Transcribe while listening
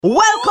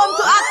Welcome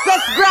to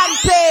Access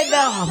Granted,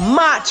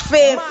 March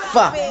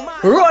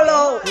 5th. Roll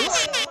out.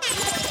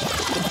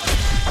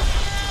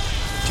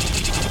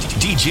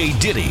 DJ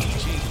Diddy.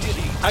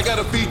 I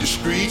gotta feed the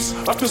streets,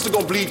 my pistol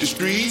gon' bleed the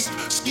streets.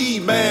 Ski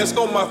mask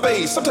on my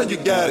face, sometimes you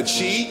gotta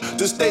cheat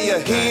to stay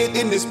ahead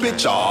in this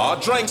bitch.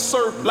 Drink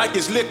surf like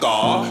it's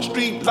liquor.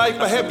 Street life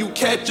will have you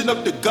catching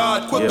up to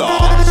God quicker.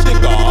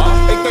 Sticker,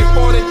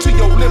 AK-40 to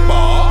your lip.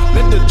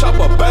 Let the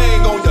chopper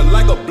bang on you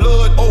like a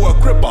blood or a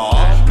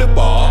cripper.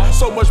 Flipper,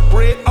 so much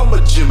bread, I'm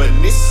a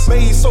gymnast.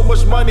 Made so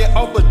much money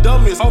off of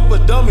dummies,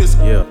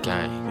 Yeah.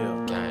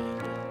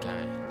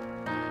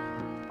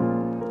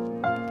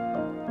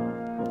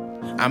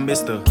 I'm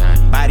Mr.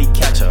 Body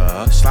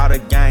Catcher, Slaughter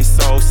Gang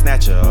Soul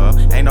Snatcher.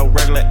 Ain't no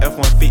regular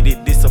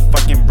F-150, this a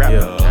fucking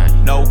rapper.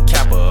 No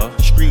capper,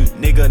 street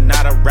nigga,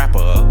 not a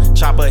rapper.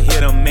 Chopper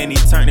hit him and he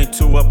turned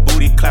into a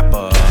booty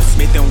clapper.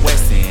 Smith &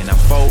 Wesson, I'm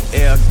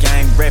 4L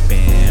gang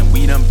reppin'.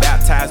 We done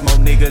baptized more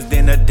niggas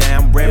than a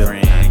damn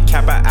reverend.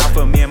 Kappa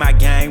Alpha, me and my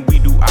gang, we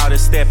do all the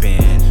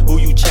steppin'. Who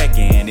you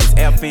checkin'? It's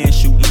FN,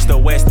 shoot east or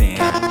west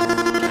end.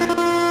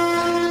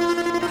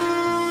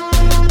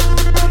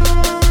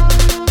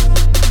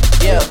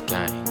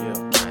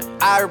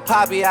 I heard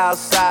Poppy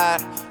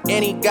outside,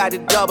 and he got the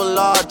double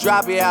R,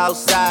 drop it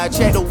outside.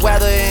 Check the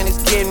weather and it's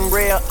getting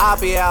real, I'll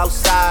be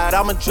outside.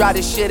 I'ma drop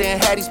this shit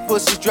and have these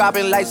pussies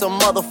dropping like some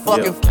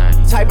motherfucking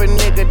type of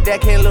nigga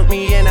that can't look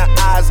me in the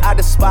eyes. I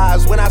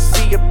despise when I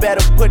see you,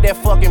 better put that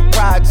fucking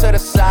pride to the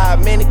side.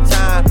 Many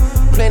times,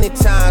 plenty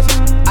times,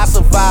 I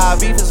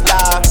survive, even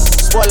live.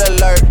 Spoiler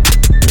alert.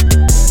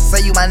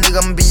 Say you my nigga,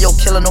 I'ma be your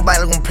killer.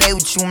 Nobody gon' play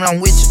with you when I'm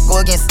with you.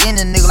 Go against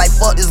any nigga like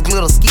fuck this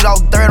glitter. Skeet all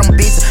third on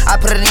bitches. I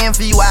put it in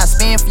for you, I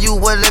spin for you.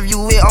 Whatever you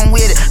with, I'm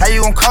with it. How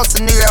you gon'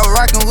 cost a nigga out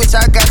rockin' with you?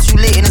 I got you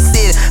lit in the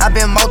city. I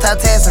been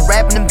multitasking,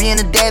 rapping and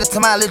being a daddy to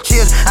my little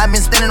children. I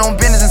been spending on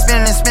business and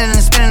spending and spending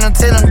and spending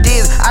until I'm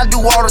dizzy. I do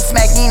all the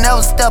smack, you ain't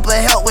never step or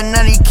help with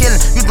none of you killin'.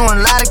 You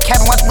doing a lot of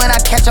capping, watch when I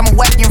catch, I'ma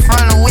whack you in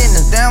front of the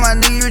witness. Damn, I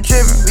knew you were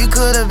trippin'. We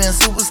could've been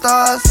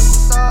superstars.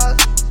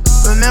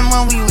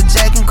 Remember when we were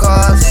jacking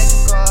cars?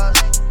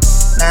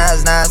 Now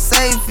it's not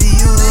safe for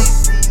you.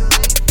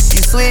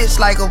 You switch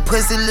like a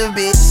pussy little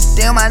bitch.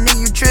 Damn, I knew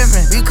you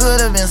trippin'. We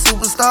could've been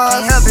superstars.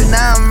 Can't help it,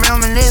 now I'm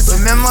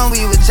reminiscing. Remember when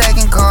we were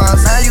jacking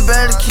cars? Now you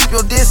better keep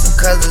your distance,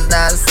 cause it's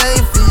not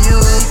safe for you.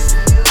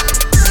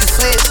 You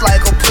switch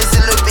like a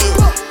pussy little bitch.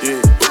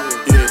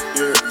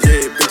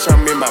 Yeah, bitch,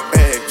 I'm in my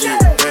bag,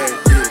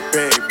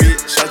 bag,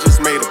 bitch, I just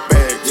made a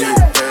bag,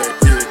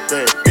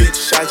 bag,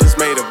 bitch, I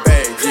just made a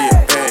bag,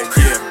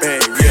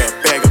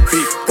 bag of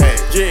big bag,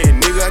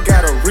 nigga, I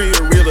got a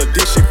real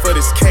addiction for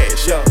this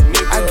cash,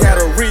 nigga, I got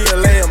a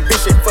real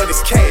ambition for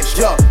this cash,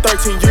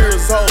 13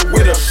 years old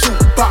with a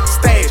shoebox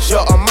stash,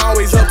 I'm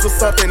always up to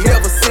something,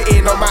 never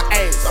sitting on my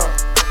ass,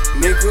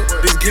 nigga,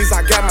 this giz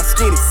I got my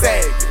skinny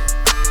sagging,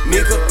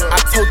 nigga, I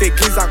told that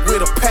giz I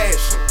with a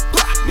passion.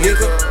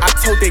 Nigga, I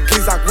told that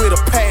giz I with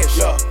a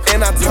passion.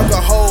 And I talk a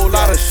whole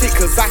lot of shit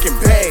cause I can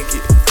bag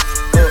it.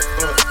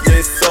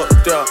 Yes, up,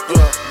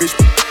 bitch.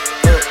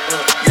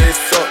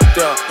 Yes, up,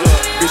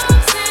 bitch.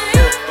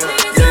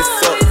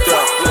 Yes, up,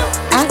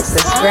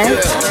 Access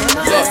Granted.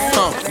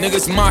 Nigga,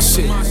 it's my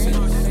shit.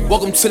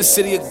 Welcome to the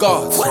city of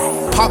gods.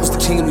 Pop was the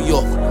king of New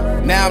York.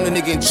 Now I'm the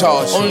nigga in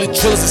charge. Only the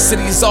drillers, the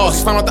city is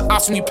ours. Find out the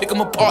ops when you pick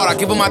them apart. I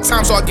give them my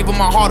time, so I give them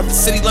my heart. If the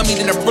city love me,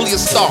 then they're really a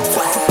star.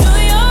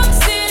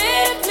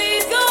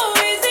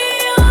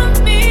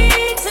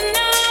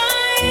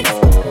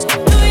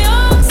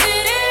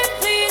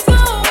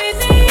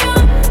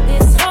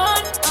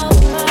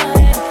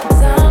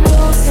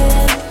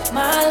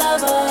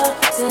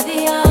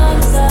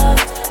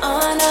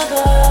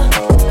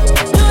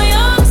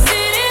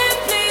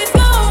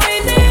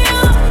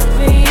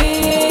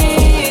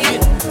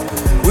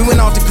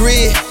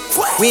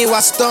 We ain't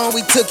watched Stone,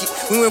 we took it.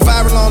 We went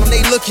viral on them,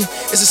 they looking.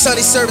 It's a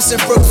Sunday service in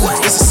Brooklyn.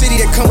 It's a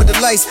city that come with the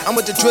lights. I'm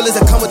with the drillers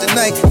that come with the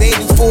night. They ain't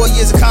do 4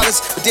 years of college,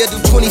 but they'll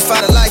do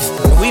 25 to life.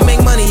 We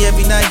make money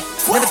every night.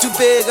 Never too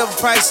big of a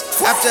price.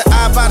 After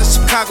I buy the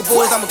Chicago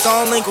Bulls, I'ma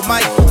go and link with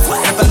Mike.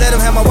 And if I let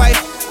him have my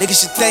wife, niggas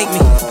should thank me.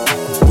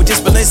 With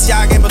this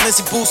Balenciaga and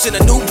Balenci boots and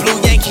a new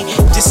blue Yankee.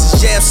 This is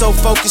jab so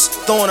focused,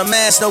 throwing a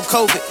mask, no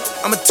COVID.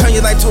 I'ma turn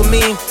your life to a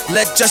meme,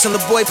 let Justin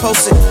LeBoy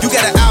post it. You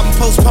got an album,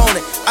 postpone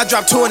it. I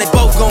dropped 2 and they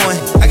both going.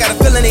 I got a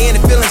feeling they in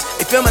the feelings.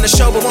 They filming the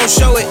show but won't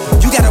show it.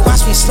 You gotta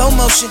watch me in slow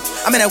motion.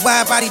 I'm in that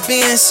wide body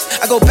Benz.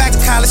 I go back to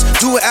college,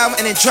 do an album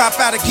and then drop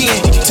out again.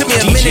 Took me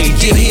a minute to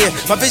get here.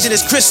 My vision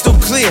is crystal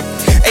clear.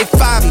 Hey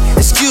Fabi,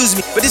 excuse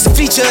me, but this the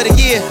feature of the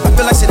year. I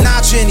feel like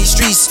Sinatra in these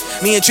streets.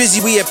 Me and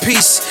Drizzy, we at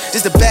peace.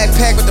 Just a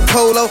backpack with the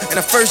polo and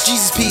the first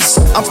Jesus piece.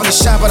 I'm from the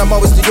shop, but I'm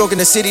always New York in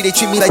the city. They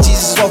treat me like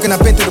Jesus is walking.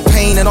 I've been through the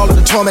pain and all of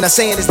the torment. I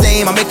saying his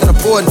name, I make it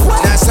important.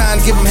 Now it's time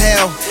to give him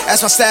hell.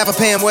 Ask my staff, I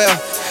pay him well.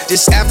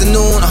 This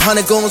afternoon,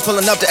 100 goons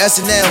pulling up to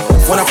SNL.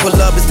 When I pull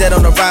up, it's dead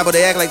on arrival.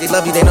 They act like they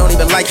love you, they don't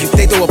even like you.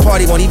 They throw a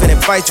party, won't even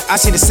invite you. I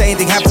seen the same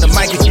thing happen to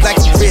Mike. If you black,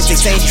 you rich, they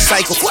saying you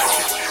psycho.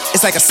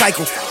 It's like a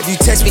cycle. If you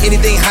text me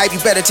anything hype, you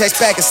better text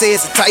back and say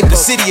it's a typo. The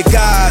city of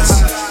gods,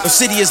 no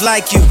city is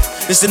like you.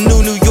 It's the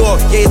new New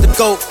York, yeah, it's the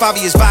GOAT. 5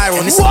 years viral,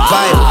 and it's a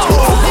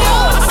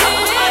viral.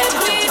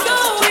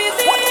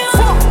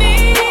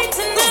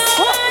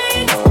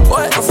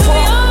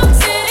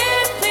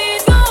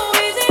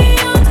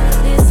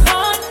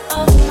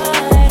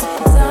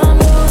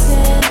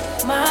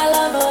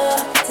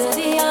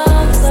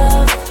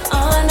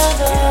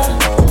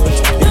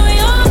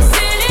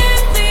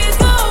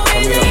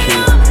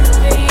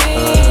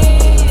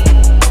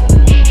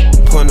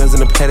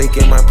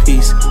 Get my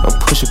piece, I'm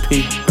Pusha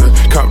P.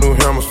 Cop new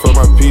hammers for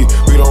my P,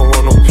 we don't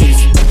want no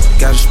peace.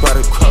 Got a spot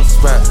across the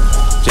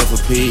spot, just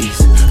for peace.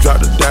 Drop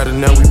the data,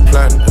 now we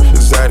plotting,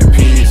 exotic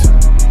peas.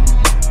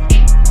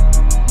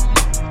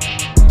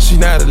 She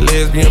not a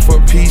lesbian for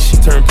peace, she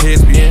turned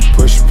lesbian.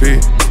 Pusha P,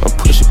 I'm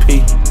Pusha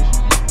P.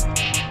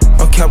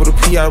 I'm capital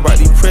P, I write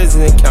these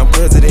presidents, count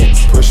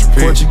presidents. Pusha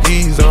P.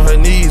 Portuguese on her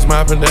knees,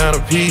 mopping down a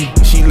P.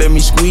 She let me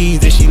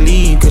squeeze and she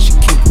leave, cause she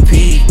keep a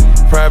P.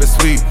 Private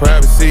suite,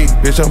 privacy,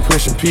 bitch, I'm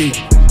pushing P.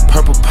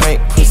 Purple paint,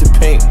 pussy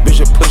pink,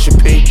 bitch, I'm pushing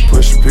P.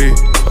 Pusha P,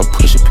 I'm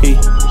pushing P.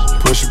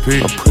 Pusha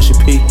P, I'm pushing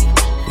P.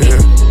 Yeah.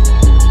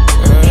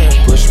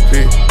 Pusha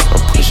P,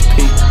 I'm pushing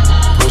P.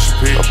 Pusha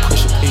P, I'm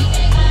pushing P.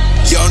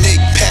 Yo, Nick,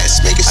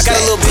 pass, make it I got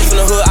a little bitch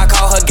from the hood, I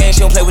call her gang, she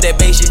don't play with that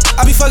base shit.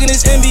 I be fucking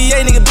this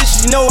NBA nigga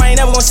bitches, you know I ain't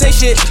never gonna say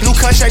shit. New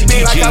contract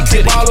big like I'm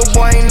baller,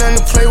 boy, ain't nothing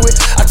to play with.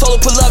 I told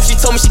her pull up, she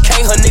told me she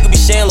can't, her nigga be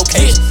sharing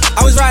location.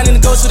 I was riding in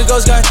the ghost with a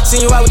ghost gun,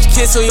 seen you out with your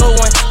kids, so you old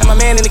one. And my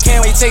man in the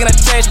can, while you taking out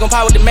the trash, you gon'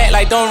 pop with the mat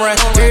like don't run.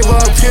 Gave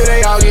up here,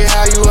 they all get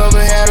how you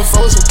ever had a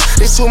foursome.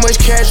 There's too much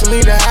cash for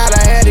me to hide,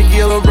 I had to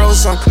give a bro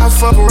some. I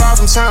fuck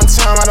around from time to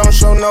time, I don't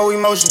show no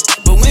emotion.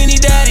 But when he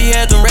died, he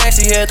had them racks,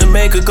 he had to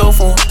make a go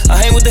for him. I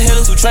hang with the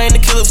hitters who train the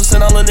killers, who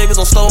send all the niggas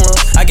on slow run.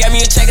 I got me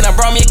a check and I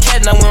brought me a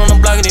cat and I went on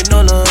the block and they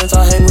know nuns.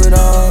 I hang with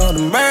all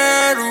the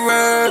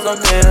murderers, I'm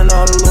paying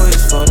all the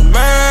lawyers for the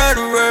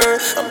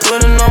murderers. I'm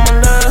putting all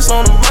my letters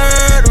on the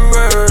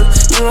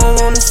murderers. You don't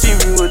wanna see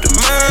me with the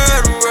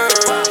murderers.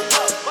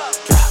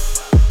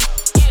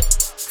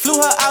 Flew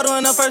her out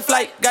on the first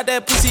flight, got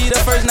that pussy the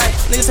first night.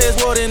 Niggas say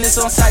it's water and it's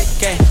on sight,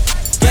 gang,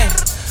 gang.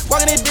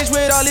 Walking this bitch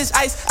with all this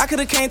ice. I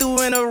could've came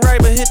through in a right,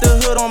 but hit the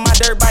hood on my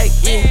dirt bike,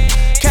 yeah.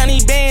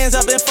 County bands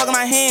up and fucking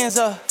my hands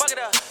up.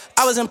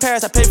 I was in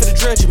Paris, I paid for the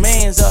drill, your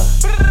man's up.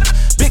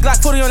 Big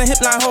Glock 40 on the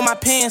hip line, hold my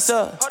pants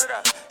up.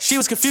 She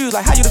was confused,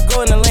 like how you to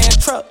go in the land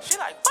truck.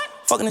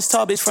 Fucking this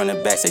tall bitch from the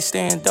back, say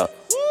stand up.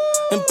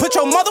 And put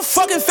your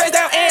motherfucking face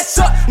down, ass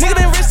up. Nigga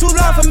been rich too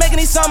long for making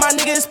these songs, my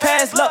nigga is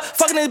past luck.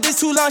 Fucking this bitch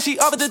too long, she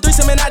offered the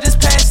threesome and I just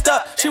passed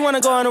up. She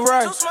wanna go on the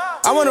ride,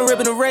 I wanna rip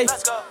in the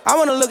race. I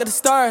wanna look at the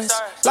stars,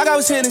 like I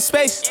was here in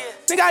space.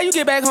 Nigga, how you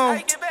get back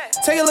home?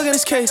 Take a look at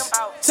this case.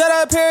 Set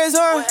her Paris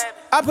on,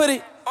 I put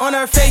it on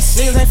her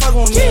face. Niggas ain't fucking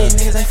with me,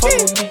 niggas ain't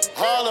fucking with me.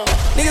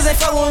 Niggas ain't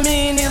fucking with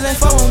me, niggas ain't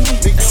fucking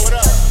with me.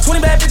 20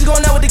 bad bitches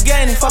going out with the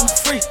gang and fucking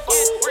free.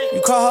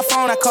 You call her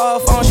phone, I call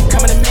her phone, she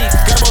coming to me.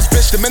 Got a boss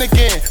bitch,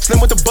 Dominican,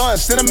 slim with the bun,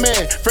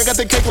 cinnamon. Frank got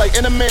the cake like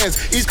Enterman's.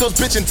 East Coast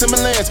bitch in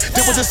Timberlands.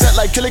 Dip with the set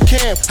like Killer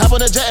Cam. Hop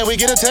on the jet and we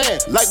get a tan.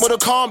 Like Mortal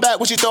Kombat,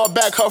 when she throw it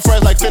back, her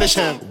friends like finish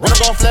him. When I'm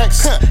gon'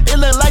 flex, it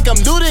look like I'm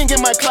nuding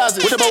in my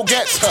closet with the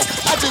Bogats.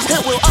 I just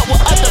hit Will up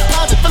with I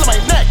deposit, feeling my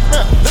neck.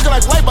 Looking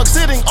like Lightbug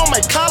sitting on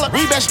my collar.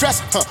 Reband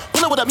stress,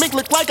 pull it with a mink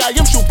look like I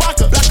am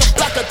Chewbacca.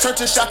 Blacker, turn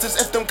to shots as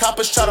if them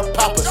coppers try to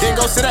pop us. Then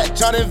go sit at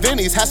John and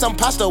Vinny's, had some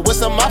pasta with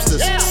some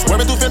mobsters.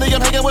 Swerving through Philly,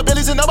 I'm hanging with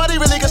Billies and nobody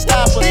really can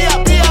stop us.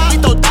 We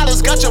throw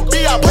dollars, got your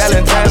B.I.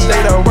 Valentine's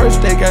Day the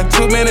worst, they got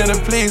too many to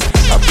please.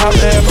 I popped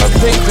the half a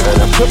pink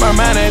girl and put my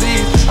mind at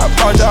ease. I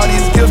bought you all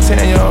these gifts,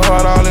 tearing your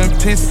heart all in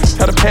pieces.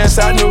 Got to pass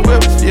out new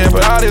whips, yeah,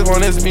 but all this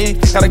one is me.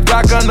 Got a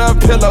Glock under a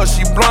pillow,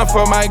 she blunt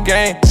for my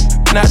game.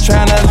 Not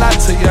trying to lie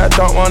to you, I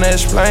don't wanna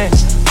explain.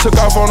 Took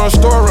off on a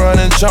store run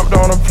and jumped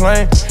on a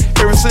plane.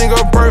 Every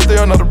single birthday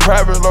on another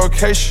private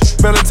location.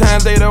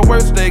 Valentine's Day the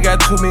worst, they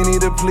got too many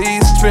to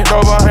please. Spent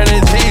over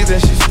 100 G's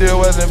and she still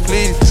wasn't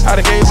pleased. I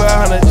done gave her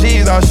 100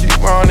 G's, all she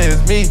wanted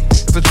is me.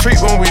 It's a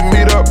treat when we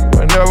meet up,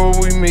 whenever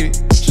we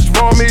meet. Just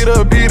want me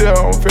to be there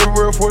on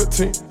February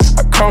 14th.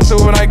 I come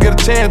through when I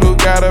get a chance, but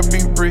gotta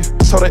be brief.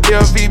 Told the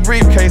LV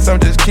briefcase, I'm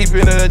just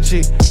keeping it a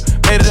G.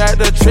 Made it out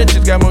the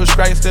trenches, got more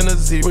strikes than a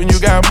Z. When you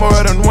got more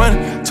than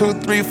 1, 2,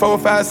 3, 4,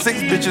 5, 6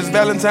 bitches,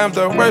 Valentine's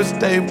the worst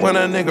day when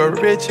a nigga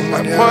rich.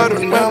 Like more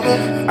than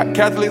 1. Our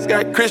Catholics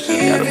got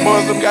Christians, got a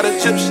Muslim, got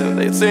Egyptian.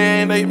 They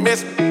saying they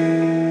miss me.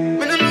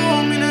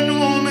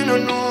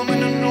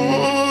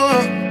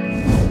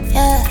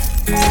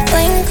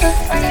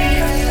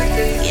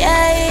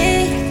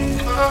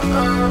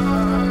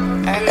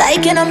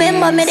 Like you know,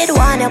 remember me did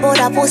one about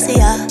a pussy,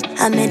 yeah.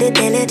 I made it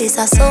tell you this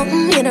or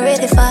something you not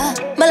ready for.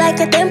 But like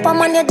a temper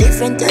man, you're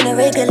different than a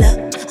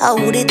regular. I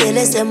would it tell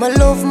you, say my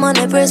love,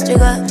 money, press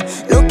trigger.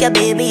 Look ya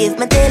baby, if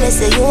my tell you,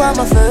 say you are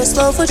my first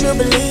love, would you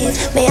believe?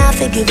 May I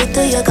forgive it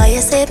to you, cause you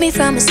saved me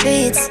from the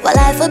streets. But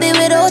life will be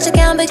without you,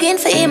 can't begin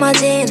to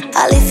imagine.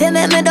 All if you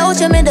make me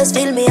doubt you, me just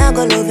feel me, I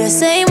go love you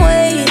same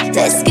way.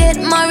 Let's get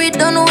married,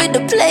 done with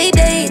the play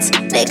dates.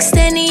 Next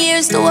 10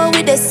 years, do it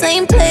with the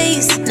same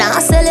place. Now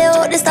I sell you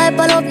out this type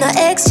of love, no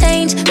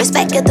exchange.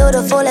 Respect you to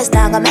the fullest,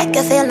 I gonna make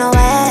you feel no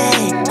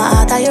way. My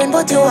heart I yearn,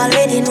 but you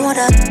already know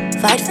that.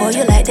 Fight for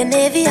you like the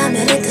Navy, I'm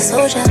your little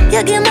soldier.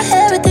 You give me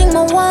everything,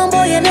 my one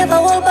boy, you never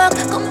hold back.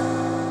 Come.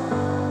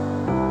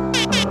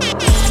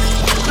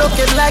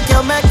 Looking like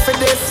you're meant for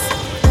this.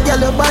 Girl,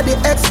 your body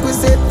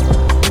exquisite.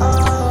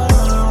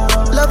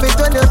 Love it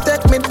when you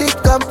take me dick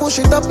and push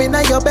it up in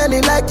your belly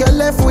like you're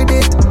left with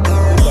it.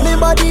 Me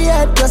body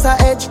head just a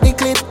edge the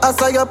clit. I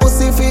saw your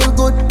pussy feel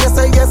good. Yes,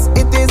 yes,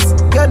 it is.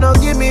 You know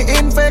give me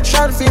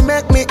infection, fi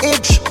make me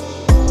itch.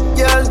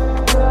 Girl,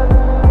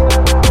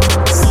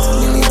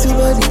 stimulate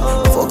body,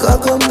 fuck her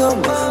come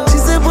down. She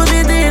said put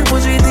it in,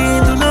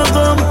 do not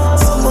come.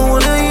 Someone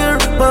wanna hear,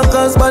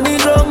 backers bunny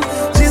drum.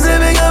 She said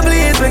make her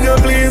please,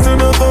 do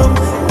not come.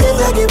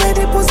 If I give her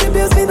the pussy,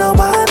 bills me no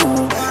man.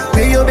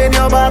 May you bend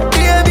your back,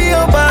 baby,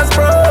 your pass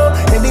bro.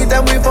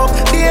 Anytime we fuck,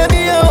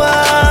 baby, you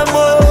want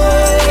more.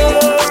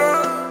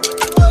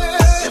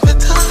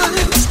 Different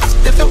times,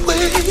 different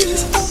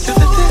ways,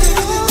 different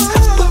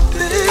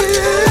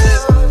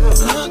days,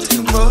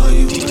 nothing but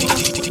you.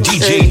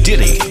 DJ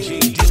Diddy.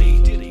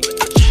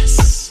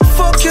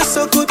 Fuck you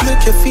so good,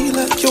 make you feel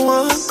like you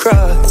want to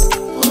cry.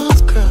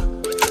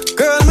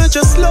 Girl, me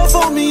just love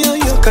on me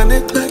and you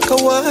connect like a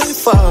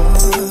Wi-Fi.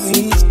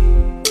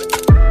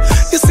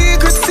 Your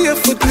secret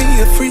safe with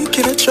me, a freak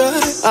in a try.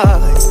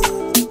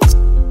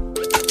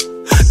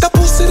 That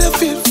pussy that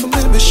feel for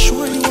me, be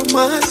sure you on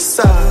my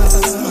side.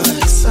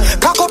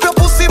 Cock up your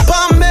pussy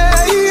pa me,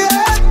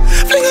 yeah.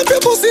 Fling up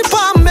your pussy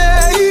pa me,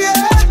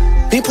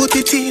 yeah. Me put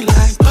it in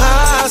like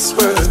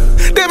password.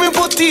 Then me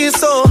put it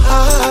so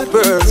hard,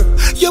 bro.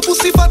 Your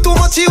pussy for too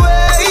much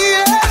away,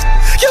 yeah.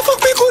 You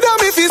fuck me good and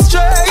me feel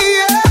straight,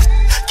 yeah.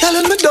 Girl,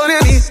 when me done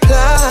you need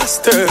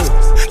plaster.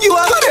 You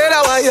are good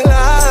at why you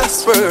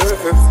last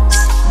first.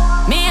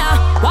 Me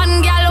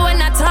one girl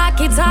when I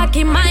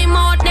talkie, my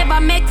mouth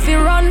never make fi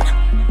run.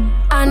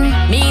 And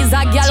me's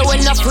a girl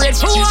when afraid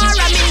for war,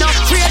 and me not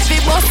afraid fi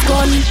bust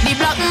gun. The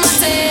black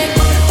music,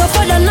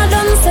 tougher than a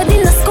done said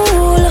in the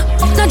school.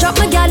 No drop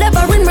my girl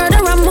ever in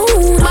murder and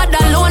mood. Bad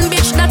alone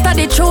bitch, that a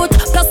the truth.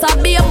 Plus I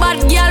be a bad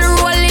girl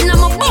rolling on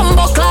my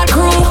bumbo clad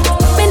crew.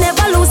 Me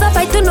never lose a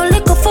fight to no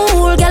little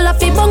fool. Girl I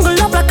fi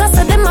bungle up like I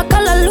said them a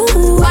call a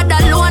loo. Bad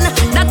alone,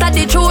 that a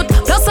the truth.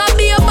 Plus I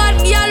be a bad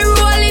girl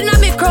rolling on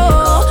me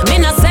crew. Me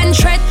no send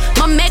threat,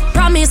 ma make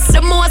promise.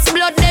 The most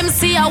blood them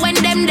see when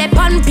them dey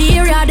pan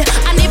period.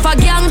 And if a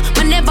gang,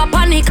 ma never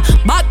panic.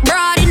 Back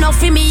broad enough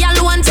for me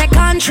alone take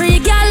country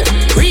girl.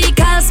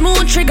 Recall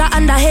smooth trigger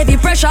under heavy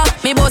pressure.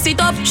 Me boss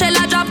it up, shell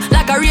a drop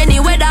like a rainy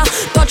weather.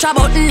 Touch a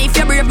button if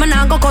you brave,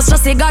 man, go cause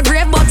just a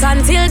grave. But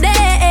until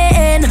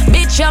then,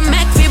 bitch, you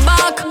make fi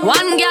back.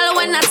 One girl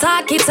when I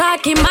talkie,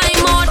 my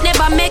mouth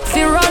never make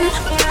fi run.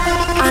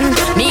 And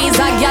me's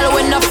a girl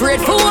when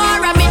afraid for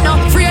war, and me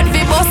not afraid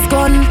fi bust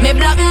gun. Me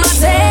black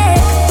music,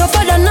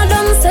 tougher than a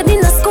dumb said in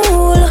a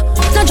school.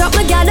 No drop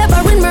my girl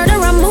ever in murder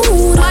and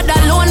mood. Bad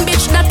alone,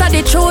 bitch, that a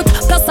the truth.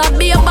 Plus I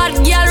be a bad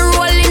girl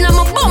rolling on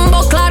my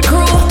bumbo clad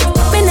crew.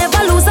 Me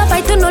never lose a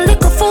fight to no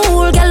little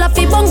fool. Girl I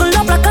fi bungle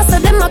up like I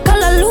said them a call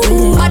a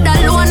loo. Bad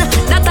alone,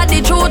 that a the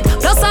truth.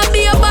 Plus I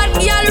be a bad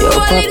girl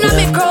rolling on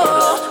me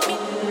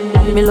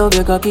crew. Me love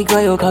your cocky,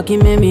 cause your cocky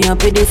make me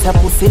happy. This a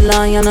pussy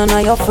lion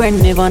and your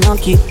friend never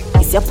knock it.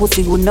 This your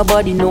pussy good,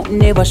 nobody nothing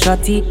never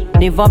shotty.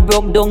 Never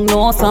broke down,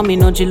 no, so me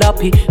no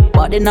jalopy.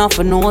 Bad enough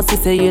for no, she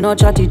say you no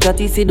chatty.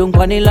 Sit down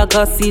pan it like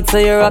a seat. So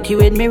you rocky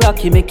with me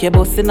rocky, make you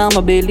bust in on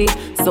my belly.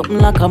 Something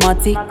like a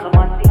matty.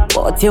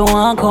 But you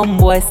want come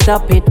boy,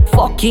 stop it.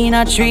 Fucking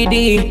a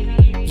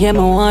 3D. Yeah, me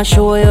want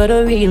show you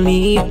the real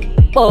me.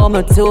 Oh,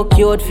 me too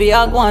cute for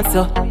your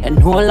guanso. And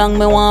how long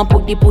me want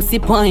put the pussy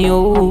on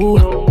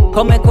you.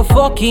 Come make a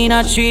fucking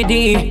a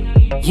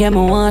 3D. Yeah, me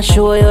want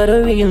show you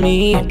the real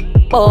me.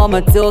 Oh,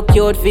 me too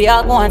cute for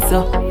your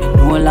guanso. And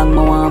how long me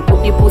want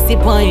put the pussy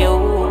on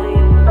you.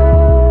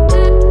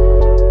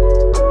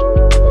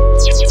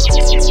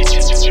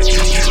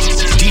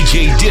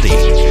 DJ Diddy.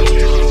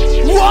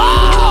 Wow!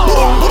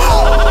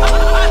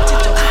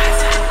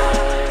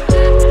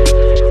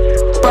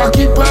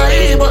 Pocket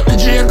pie, but the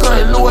drain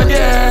quite low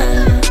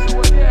there.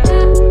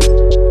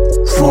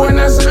 Phone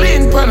has a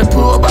link on the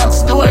pro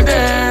box door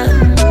there.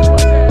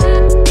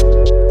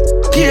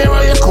 Care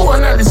where you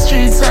corner, the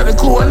streets are the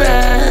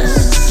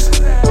coolest.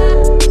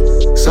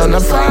 So I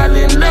fall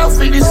in love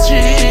with the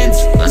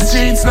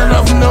streets not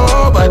love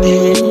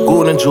nobody.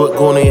 Gonna joke,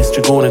 gonna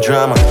history, gonna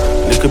drama.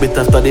 Little bit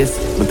after this,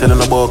 I'm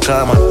telling about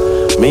karma.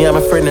 Me and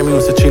my friend, them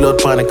used to chill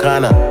out on the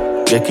corner.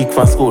 Get kicked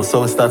from school,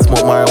 so we start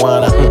smoke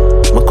marijuana.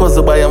 My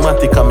cousin buy a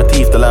matic and my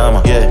teeth the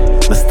llama. Yeah,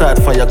 me start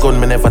fire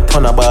gun, me never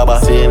turn a barber.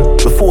 Saying,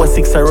 before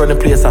 6 I run the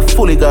place, I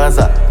fully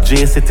Gaza.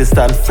 J-City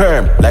stand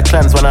firm, like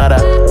clans one other.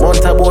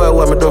 Month a boy,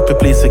 when me dopey,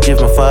 please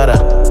forgive my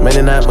father.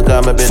 Many nights me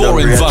got my bed and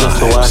breathe just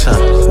the water.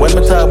 When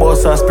me talk about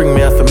South Spring,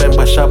 me have to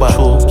remember Shabba.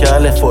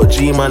 Can't left for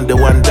G-Man, the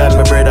one done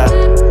my brother.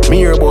 Me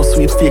hear about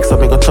sweepstakes, so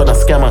me go turn a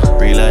scammer.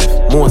 Real life.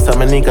 Most of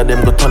my nigga,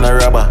 them go turn a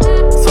robber.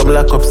 Some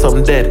lock up,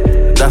 some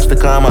dead, that's the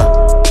karma.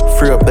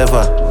 Free up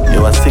ever,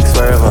 you are 6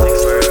 forever.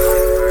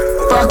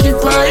 Pocket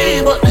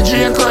pie, but the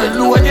J coil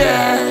low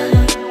again.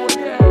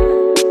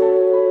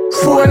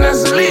 Phone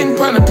as the link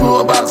on the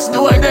pro box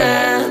door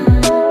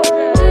again.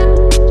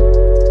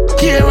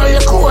 Here where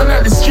you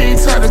corner, the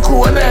streets are the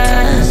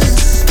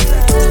corners.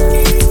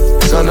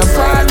 So no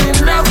fall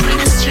in love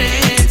with the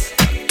streets.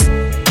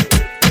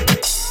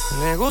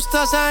 Le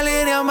gusta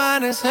salir y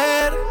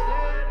amanecer,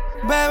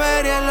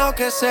 beber y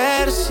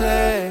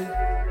enloquecerse.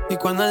 Y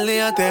cuando el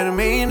día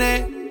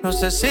termine, no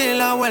sé si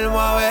la vuelvo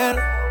a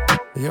ver.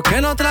 Yo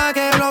que no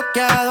traje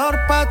bloqueador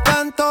pa'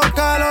 tanto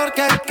calor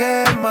que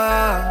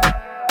quema.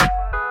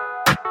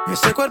 Y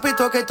ese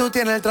cuerpito que tú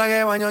tienes, el traje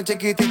de baño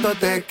chiquitito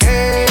te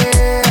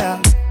queda.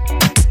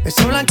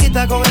 Esa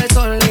blanquita con el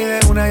sol y de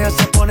una ya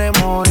se pone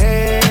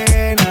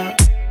morena.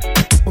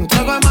 Un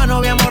trago en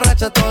mano bien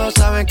borracha, todos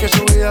saben que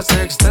su vida es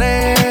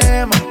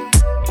extrema.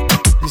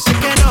 Dice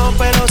que no,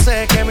 pero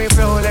sé que mi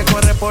flow le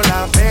corre por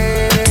la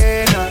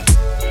pena.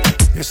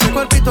 Y ese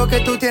cuerpito que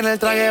tú tienes, el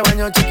traje de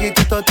baño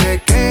chiquitito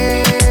te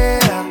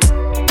queda.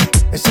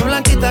 Esa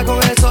blanquita con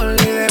el sol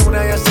y de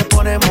una ya se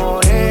pone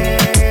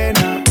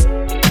morena.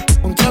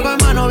 Un trago en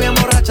mano bien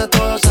borracha,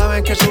 todos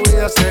saben que su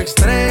vida es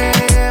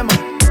extrema.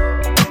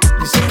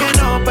 Dice que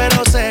no,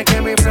 pero sé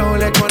que mi flow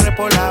le corre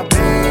por la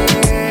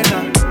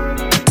pena.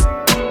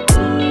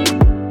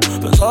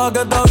 Pensaba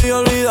que te había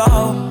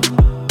olvidado,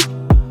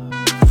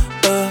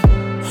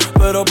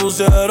 pero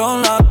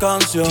pusieron la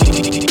canción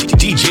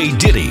DJ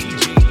Diddy.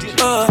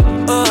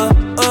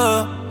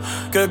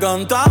 Que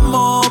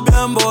cantamos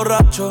bien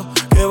borracho,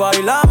 que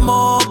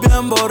bailamos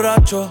bien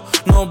borracho,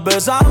 nos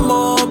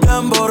besamos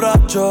bien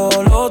borracho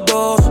los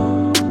dos.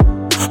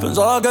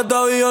 Pensaba que te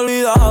había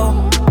olvidado,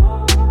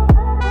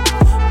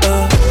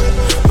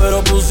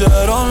 pero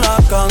pusieron la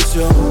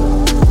canción.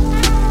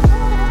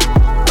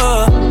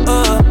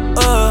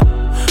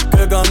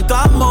 Que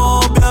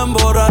cantamos bien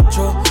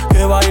borracho,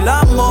 que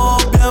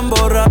bailamos bien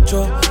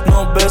borracho,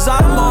 nos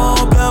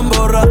besamos bien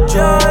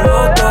borracho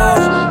los dos.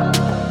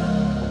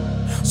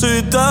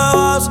 Si te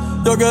vas,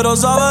 yo quiero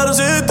saber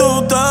si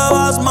tú te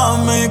vas,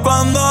 mami,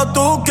 cuando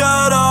tú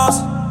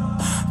quieras,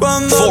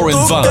 cuando Foreign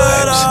tú vibes.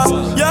 quieras,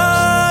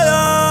 yeah,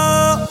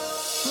 yeah.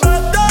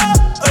 Vete,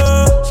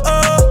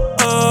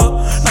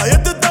 nadie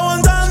te está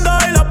aguantando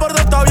y la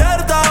puerta está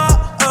abierta,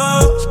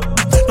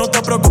 no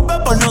te preocupes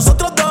por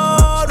nosotros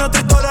dos,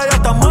 nuestra historia ya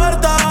está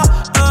muerta.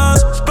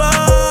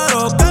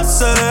 Espero que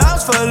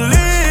seas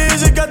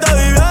feliz y que te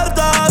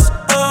diviertas,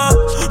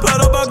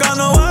 pero pa' que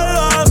no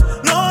vuelvas,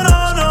 no,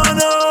 no, no,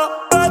 no.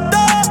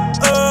 Vete,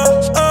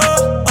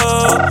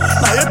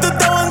 nadie te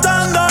está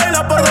aguantando y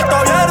la puerta está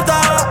abierta,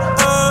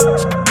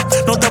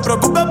 no te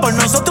preocupes por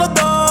nosotros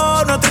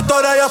dos, nuestra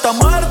historia ya está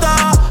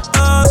muerta.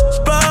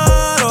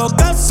 Espero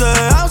que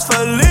seas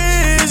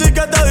feliz y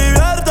que te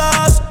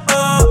diviertas,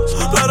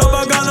 pero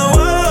pa' que no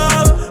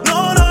vuelvas,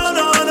 no, no,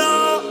 no,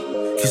 no.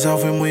 Quizás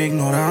fui muy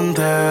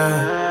ignorante,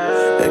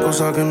 hay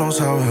cosas que no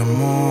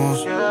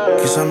sabemos.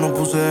 Quizás no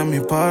puse de mi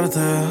parte,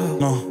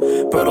 no,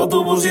 pero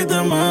tú pusiste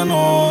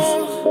menos.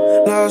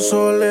 La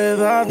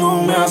soledad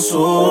no me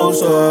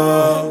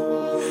asusta,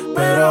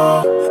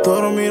 pero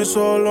dormir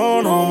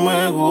solo no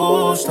me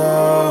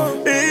gusta.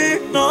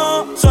 Y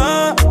no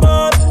sé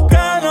por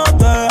qué no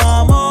te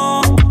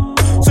amo,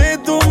 si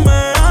tú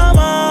me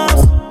amas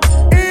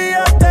y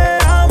yo te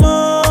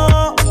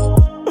amo.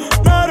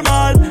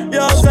 Normal,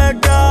 yo sé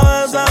que a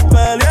veces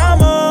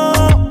peleamos,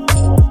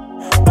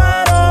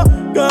 pero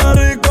qué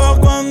rico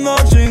cuando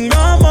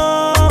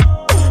chingamos.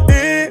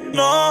 Y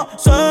no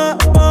sé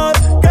por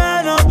qué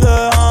no te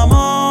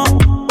amo,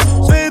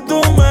 si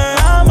tú me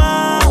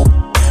amas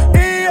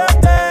y yo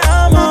te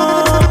amo.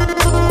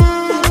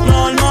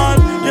 Normal,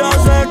 yo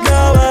sé que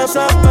a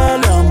veces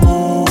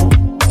peleamos,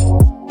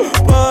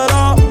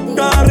 pero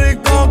qué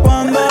rico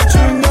cuando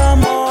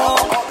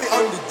chingamos.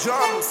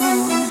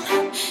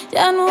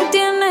 Ya no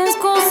tienes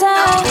excusa.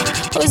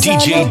 Hoy DJ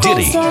salgo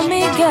Diddy. con su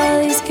amiga,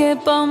 dice que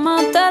pa'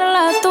 matar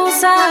la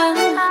tusa,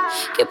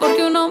 que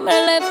porque un hombre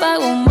le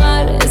pagó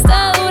mal,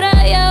 está dura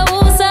y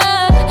abusa.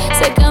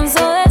 Se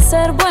cansó de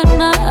ser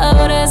buena,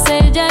 ahora es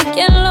ella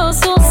quien los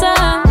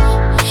usa,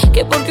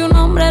 que porque un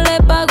hombre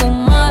le pagó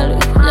mal,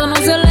 ya no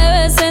se le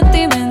ve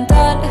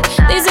sentimental.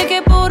 Dice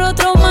que por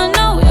otro mal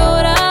no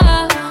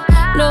llora,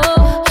 no,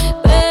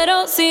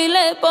 pero si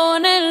le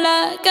ponen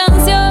la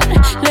canción,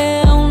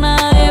 le da una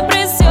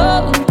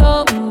depresión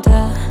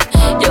tonta.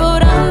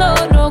 Llorando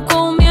lo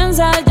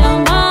comienza a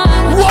llamar.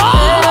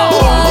 Pero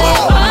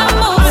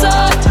vamos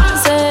hoy,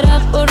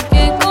 será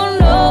porque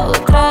con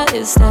otra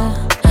está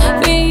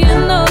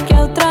fingiendo que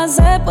a otra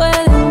se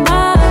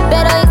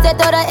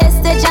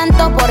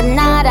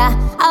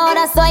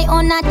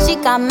una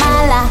chica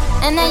mala.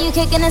 And now you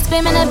kicking and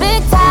screaming a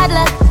big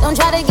toddler. Don't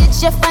try to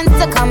get your friends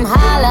to come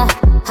holla,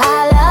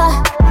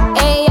 holla.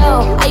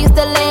 Ayo, I used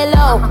to lay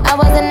low. I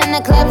wasn't in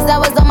the clubs, I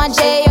was on my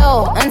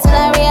J.O. Until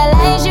I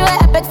realized you were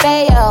epic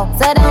fail.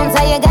 So don't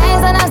tell your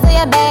guys and I'll tell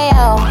your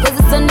bayo. Cause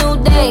it's a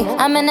new day,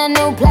 I'm in a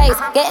new place.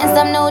 Getting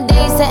some new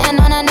days, sitting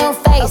on a new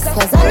face.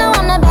 Cause I know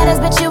I'm the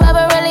baddest bitch you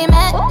ever really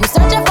met. You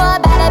searching for a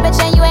better bitch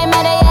and you ain't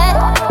met her yet.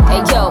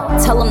 Hey yo,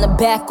 tell him to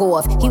back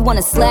off. He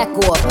wanna slack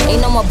off.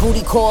 Ain't no more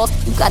booty calls,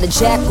 you gotta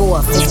jack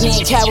off. It's me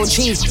and Carol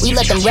G, we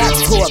let them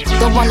raps talk.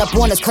 Don't run up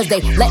on us cause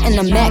they letting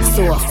the max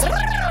off.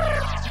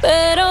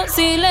 Pero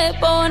si le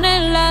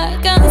ponen la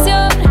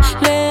canción,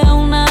 le da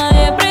una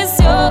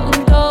depresión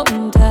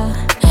tonta.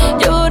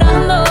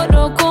 Llorando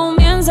no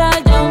comienza a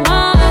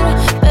llamar,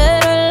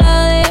 pero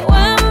la dejo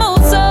en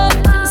buzón.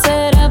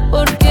 Será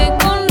porque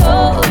con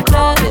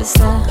otra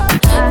está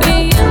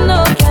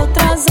pidiendo que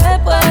otra se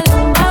puede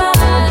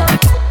dar.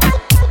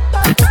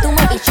 Antes tú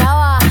me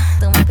pichabas,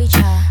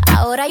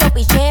 ahora yo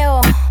picheo.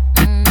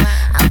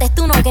 Antes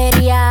tú no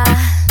querías,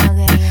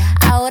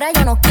 ahora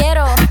yo no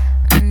quiero.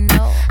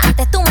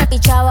 Antes tú me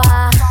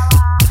pichabas,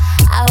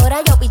 ahora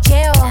yo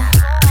picheo.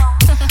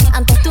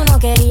 Antes tú no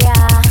querías,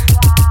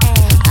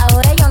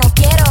 ahora yo no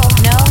quiero.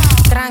 No,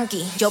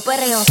 tranqui, yo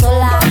perreo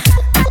sola.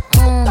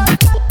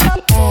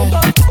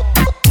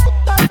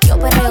 Yo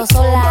perreo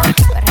sola.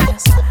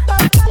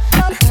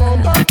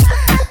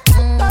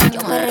 Yo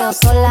perreo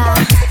sola.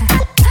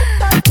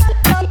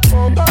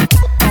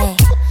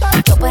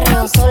 Yo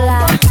perreo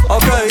sola.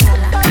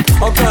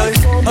 Okay,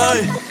 ay.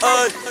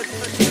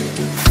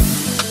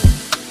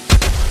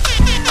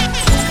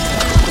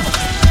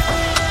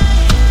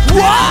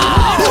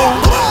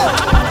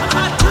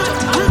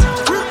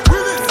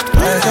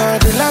 My girl,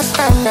 the last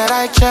time that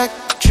I check.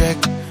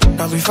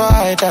 Now before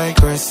I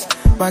digress,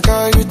 my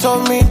girl, you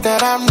told me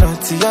that I'm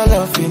not your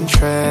love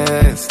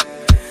interest.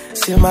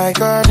 See, my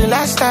girl, the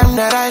last time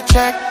that I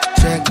check.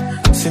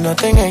 See,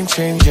 nothing ain't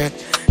changed yet,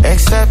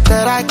 except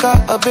that I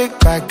got a big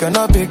bag and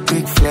a big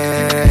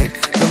flag.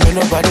 Don't make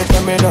nobody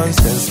tell me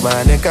nonsense,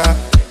 my nigga.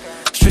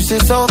 Streets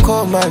is so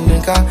cold, my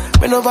nigga.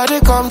 May nobody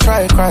come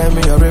try cry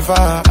me a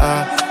river.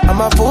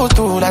 I'ma pull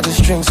through like the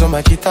strings on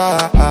my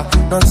guitar.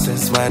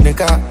 Nonsense, my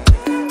nigga.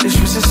 The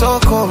streets is so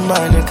cold,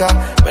 my nigga.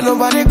 May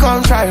nobody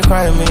come try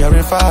cry me a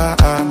river.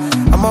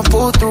 I'ma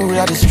pull through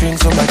like the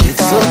strings on my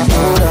guitar. So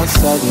cold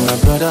outside, my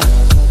brother.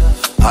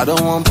 I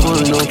don't want pull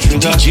no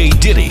trigger. DJ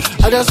Diddy.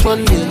 I just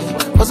want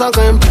live, cause I'm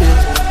going play.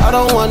 I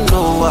don't want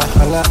no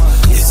wahala.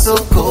 It's so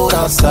cold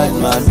outside,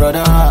 my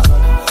brother.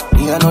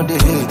 Me, I know they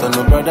hate on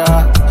no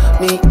brother.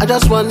 Me, I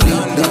just want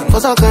live,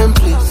 cause I can't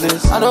please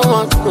this. I don't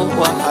want no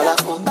wahala.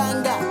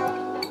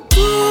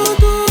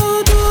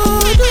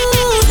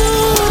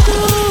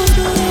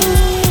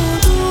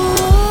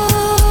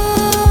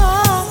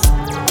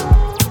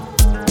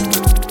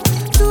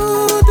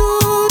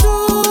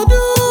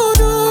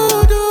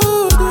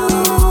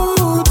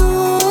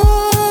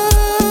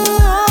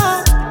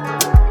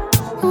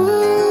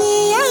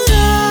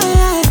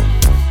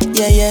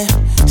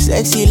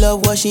 Sexy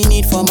love, what she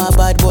need from a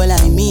bad boy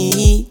like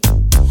me.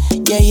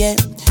 Yeah.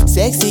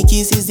 Sexy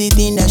kiss is the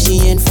thing that she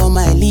ain't for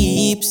my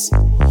lips.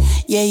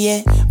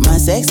 Yeah. My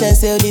sex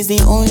herself is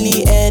the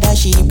only air that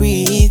she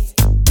breathes.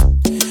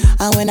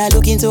 And when I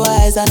look into her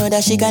eyes, I know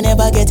that she can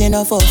never get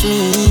enough of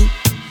me.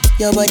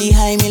 Your body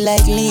high me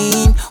like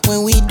lean.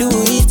 When we do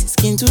it,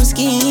 skin to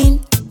skin.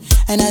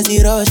 And as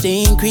the rush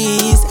they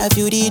increase, I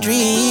feel the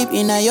drip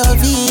in your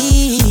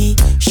V.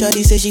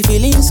 Shorty say she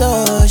feeling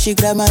so, she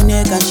grab my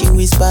neck and she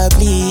whisper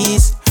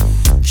please.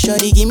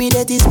 Shorty give me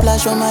that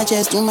splash from my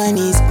chest to my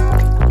knees.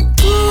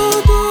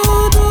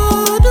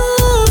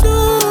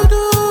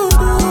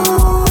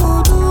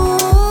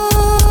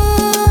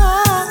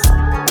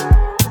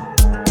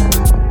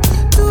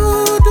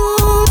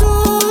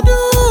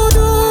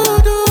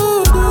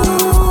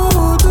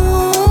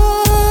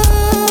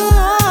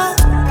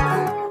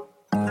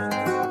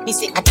 Me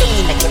say I don't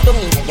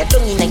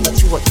in your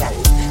throat, gal.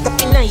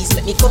 Tapping nice,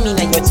 let me come in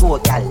your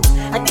throat, gal.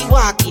 And the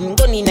walking,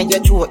 gun in your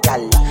throat,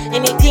 gal.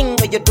 Anything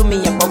where you do me,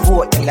 I go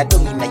vote, gal. I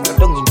don't in your neck.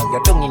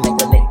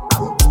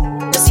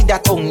 You see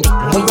that tongue,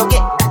 when you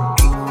get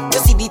that. You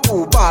see the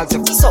two balls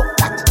of the sock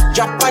that.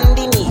 Drop on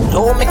the knee,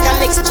 low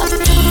mechanics chat.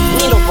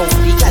 Me love how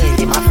the gal,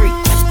 they my freak.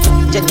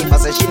 Jennifer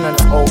says she don't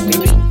know how to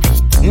do it.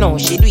 No,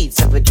 she do it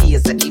 7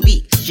 days of the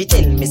week. She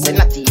tell me say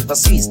not even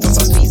Swiss, not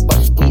so Swiss,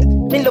 but wait.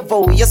 Me love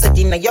how you set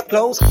in your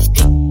clothes.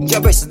 Your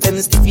breasts them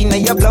stiff in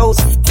your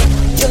blouse.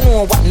 You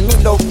know what me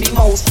love the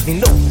most. Me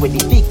love with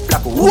the big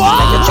black wood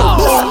in your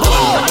throat.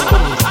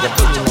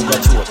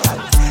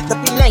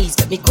 That be nice,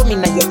 let me come in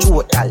your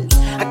throat, gal.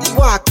 I keep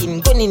walking,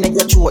 gun in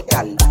your throat,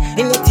 gal.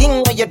 Anything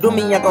where you do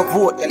me, I go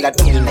vote, gal. I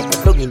dung in your neck.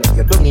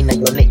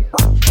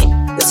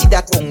 You see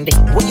that tongue there,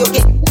 what you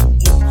get?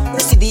 You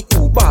see the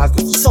two bars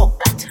with the sock.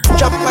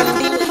 Drop on the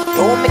knee,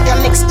 don't make a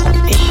next time.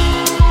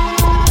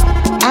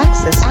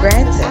 Access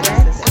granted.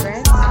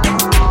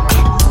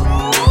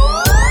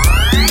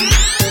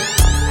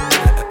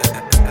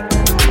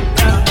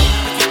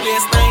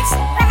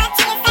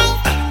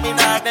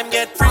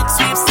 Get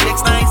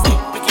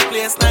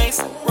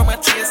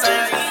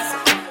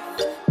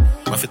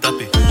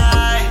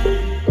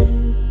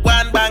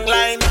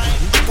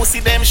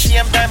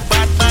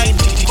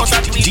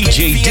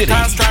DJ Diddy.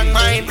 Strong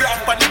mind.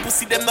 Grab on the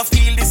pussy, them no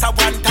feel this a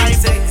one time.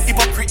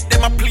 Hypocrite,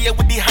 them a play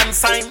with the hand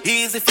sign.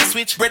 Easy if you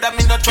switch, brother,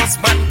 me no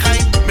trust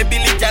mankind. Me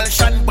Billy Gal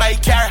shan by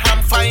car,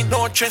 I'm fine.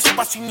 No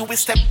trespassing, you will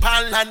step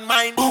on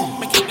landmine. Boom,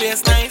 make it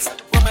place nice,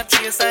 with my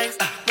chase eyes.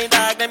 Me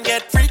dog, them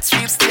get free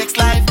sweepstakes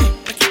life.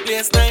 Make it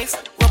place nice,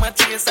 with my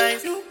chase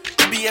eyes.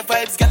 Be a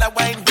vibes, gal a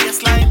wine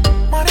baseline.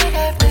 Money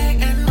got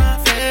me in my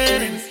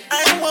feelings.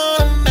 I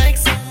wanna make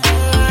some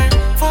more.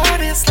 For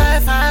this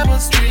life I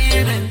was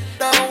dreaming.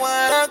 Don't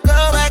wanna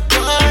go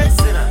backwards.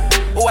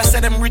 Oh, I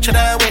said I'm richer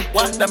that way.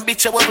 What? Them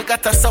bitch, well, we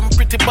got us some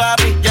pretty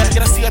Barbie. Yeah,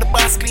 you see how the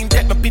boss clean,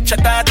 take my picture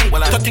daddy.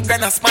 30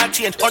 grand a smart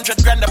chain,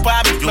 100 grand a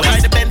Barbie. You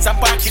buy the Benz and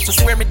park it, to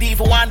swear me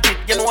diva want it.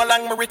 You know how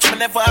long me rich, me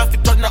never have to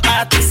turn no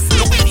artist.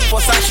 Louis Diva,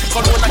 she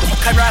call on a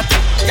kick karate.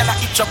 Y'all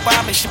itch up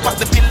on me, she pop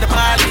the pill, the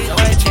Mali.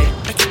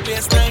 Make it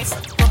place nice,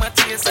 from my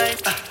tear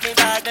size. Me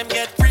dog, them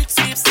get free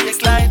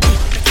sweepstakes life.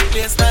 Make it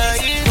place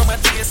nice, from my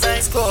tear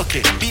size.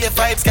 Okay, be a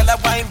vibes, gal a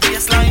wine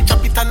baseline. Chop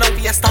it on no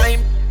waste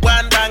time.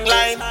 One bang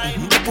line.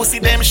 The pussy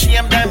them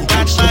shame them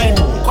bad mind.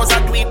 Cause I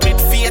do it with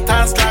faith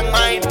and strong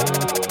mind.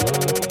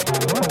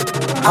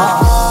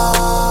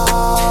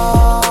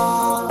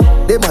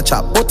 Them a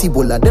chop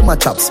Botibola, them a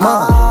chop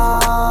smart.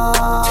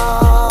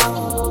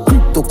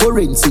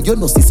 Cryptocurrency, you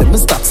know see me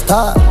stop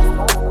star.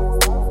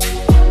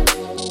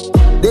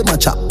 Them a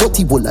chop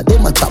Botibola,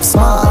 them a chop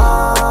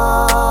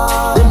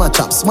smart. Them a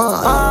chop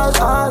smart.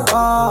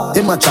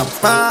 Them a chop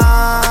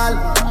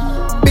smart.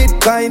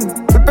 Bitcoin.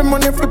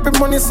 Flipping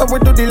money, so we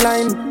do the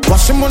line.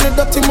 Washing money,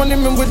 dirty money,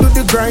 mean we do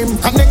the grime.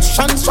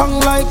 Connection strong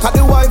like at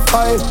the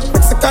Wi-Fi.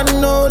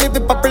 Mexican no live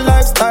the poppy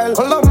lifestyle.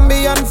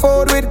 Colombian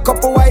food with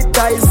couple white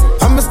ties.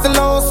 I'm still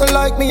also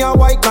like me a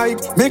white knight.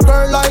 Me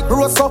girl like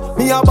Rosa,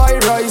 me a buy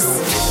rice.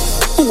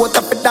 What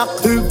up with that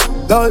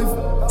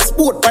life?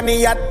 Sport on the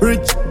yacht,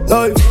 rich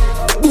life.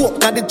 Do up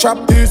na the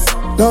trap, this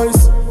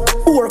nice.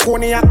 Work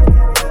on the yacht.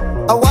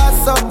 I want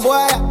some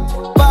boy,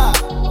 pa.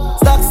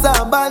 Stocks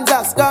and bands,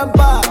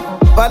 scamper.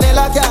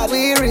 Vanilla cat,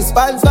 we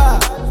respond for.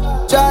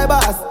 Try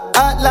boss,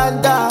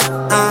 Atlanta.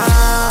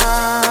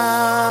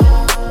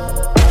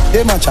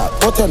 Them a chat,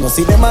 but you know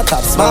see them a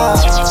top smart.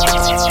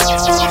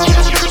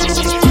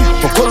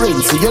 For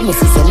currency, you know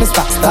see some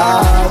stock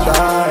die.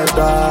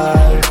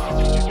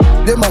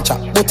 Them a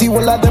chat, but you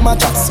all of them a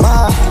chat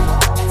smart.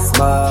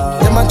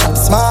 Them a chat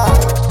smart.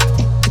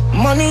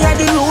 Money are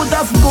the root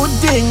of good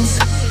things,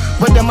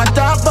 but them a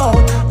talk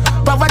about.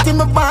 Poverty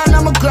me born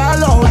and me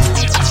crawl out.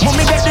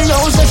 Mommy get the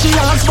house that she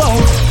ask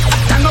about.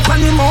 Stand up on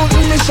the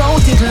mountain, me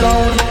shout it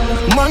loud.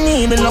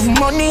 Money, me love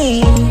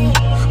money.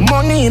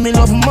 Money, me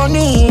love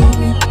money.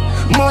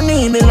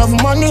 Money, me love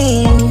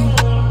money.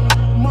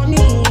 Money.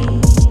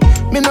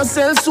 Me no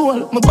sell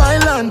soul, me buy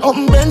land,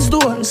 open Benz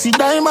door. See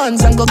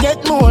diamonds and go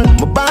get more.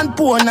 Me born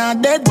poor,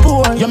 not dead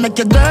poor. You make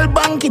your girl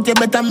bank it, you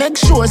better make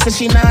sure. Say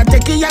she not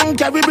take a young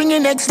carry, bring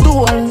it next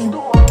door.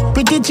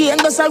 Pretty chain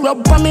goes a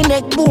rub on me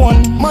neck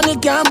bone. Money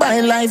can't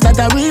buy life, that's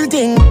a real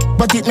thing.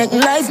 But it make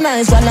life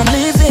nice while I'm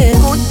living.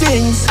 Good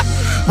things,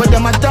 but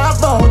them a talk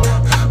about.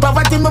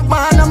 Poverty me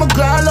born and me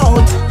crawl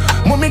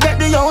out. Mommy get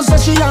the house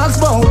that she asks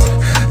about.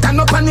 Stand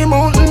up on the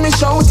mountain, me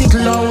shout it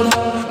loud.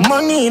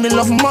 Money, me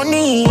love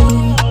money.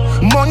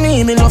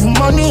 Money, me love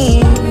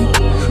money.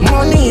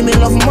 Money, me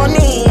love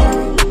money.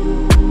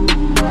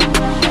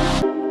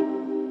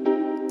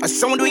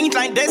 Someone doing it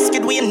like this,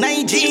 kid, we in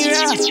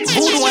Nigeria.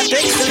 Voodoo and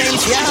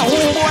excellence, yeah,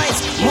 homeboys.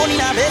 Money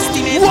not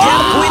estimate,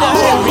 yeah, with a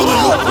ring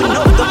up with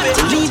no the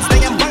best leads. They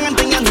am bang and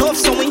they am love,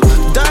 so we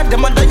dog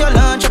them under your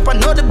lunch up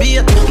another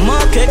beat.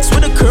 Mark X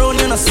with a crown,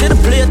 you know, see the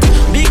plate.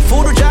 Big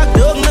food, jack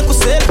dog, make us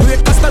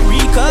celebrate. Costa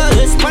Rica,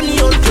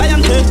 Espanol,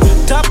 client.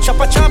 Top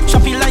chopper,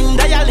 choppy line,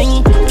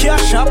 dialing.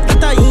 Cash up,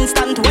 that a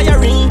instant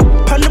wiring.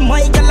 Pan the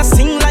mic, y'all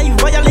sing like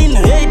violin.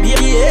 Hey,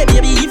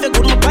 baby, if you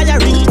could my buy a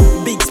ring.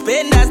 Big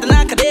spenders, the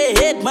knock of their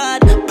head,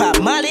 mad. Pop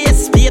Molly,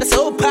 speed,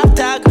 so pop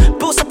tag.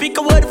 Post a pick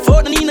a word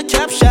for the in a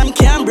caption.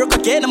 Can't broke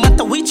again, no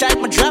matter which I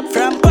my drop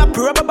from. Pop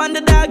rubber band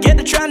the dog, get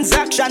the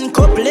transaction.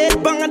 Couple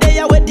it, bang a day,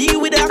 I would deal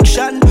with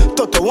action.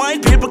 Toto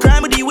wine, people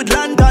crime, deal with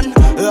London.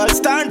 All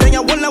star, then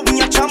you wanna win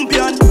your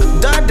champion.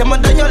 Dog, them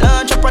and then you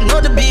launch up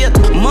another beat.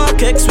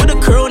 Mark X with a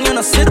crown, you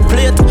know, see the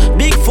plate.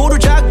 Big food,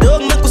 jack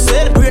dog, make us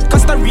celebrate.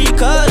 Costa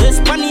Rica,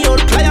 Espanol,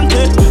 client.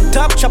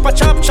 Top chopper,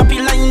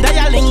 choppy line,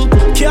 dialing.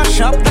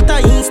 Cash up, that a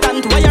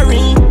instant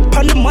wiring.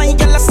 Pan the mic,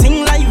 y'all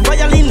sing like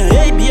violin.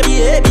 Hey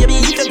baby,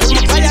 if you do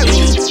my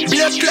firing.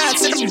 Blood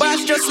clots in the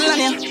boss just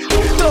land ya.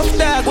 Tough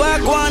dog,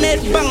 go on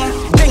it banger.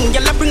 Then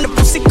y'all bring the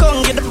pussy,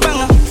 come get the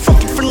banger.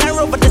 Fuck it from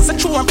narrow, but that's a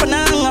true one for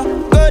nanga.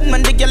 Good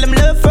man, the girl them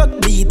love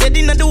fuck beat. They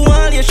didn't do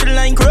one, you should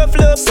like rough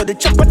love. So the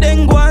chopper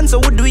then go on, so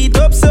we do it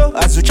up so.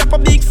 As we chop a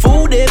big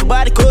food,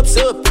 everybody cups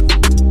up.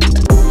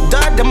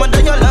 Dog, them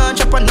under your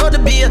lunch up another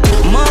beat.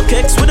 Mark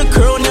X with a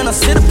crown, you know,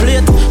 see the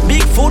plate.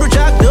 Big food,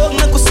 jack dog,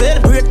 make us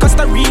celebrate.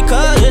 Costa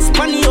Rica,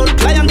 Espanol,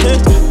 client.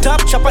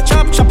 Top chopper,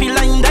 choppy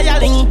line,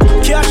 dialing.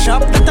 Cash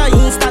up, that a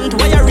instant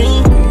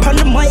wiring. Pan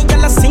the mic,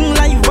 y'all sing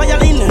like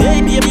violin.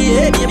 Hey baby,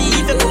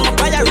 if you come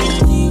buy a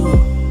ring.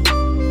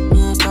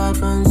 Start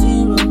from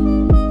zero.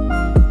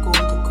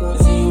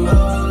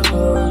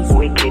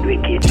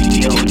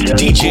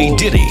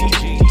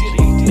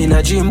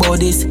 dream about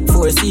this.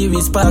 4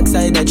 series,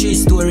 Parkside, a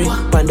 3-story.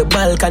 On the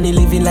balcony,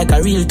 living like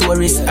a real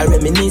tourist. I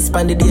reminisce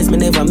on the days me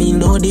never mean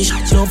no dish.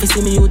 Now if you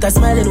see me out, I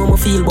smiling when I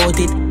feel about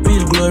it.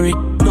 Real glory.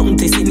 Nothing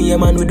to see me,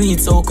 man, we do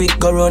it so quick.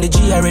 Go round the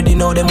G already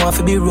know them want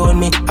to be round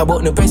me.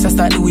 About no press, I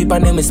start the whip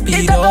and them speed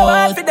up. It go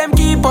hard for them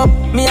keep up.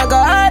 Me I go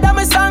hard on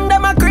my song,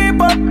 them a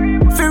creep up.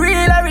 For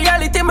real, a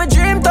reality, my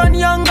dream turn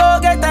young. Go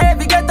get a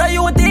heavy, get a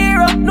youth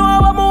hero. Know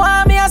what me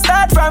want, me I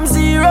start from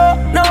zero.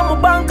 Now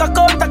my bank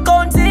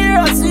account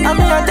zero. And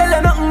me I tell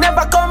you nothing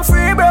never come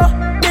free, bro.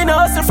 Me no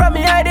hustle from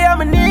me idea,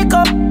 I'm a nick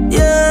up.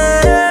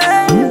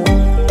 Yeah.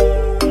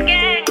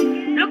 Gang,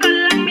 look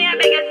along me, I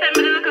beg you, send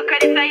me the look of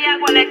credit, so you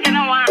go like you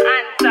no want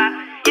answer.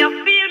 You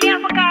feel me, I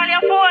for call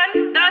your phone,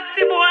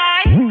 dirty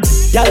boy.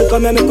 Y'all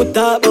come here, me could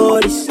talk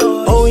about this.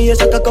 Oh, you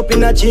suck a cup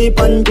in a cheap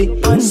panty.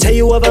 Say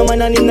you have a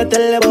man and in a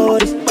tell about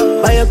this.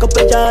 Buy a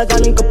couple jars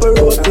and a couple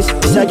roses.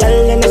 This a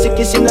gal and a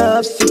kiss in a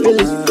half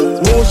syphilis.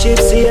 New ship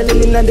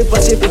sailing in the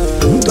Pacific.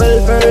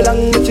 12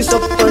 furlong, which is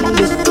up on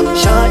this.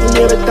 Short in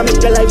here, it can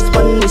make your life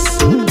span this.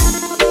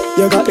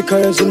 You got the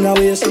curves in the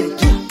waist.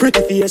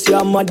 Pretty face,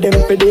 you mad them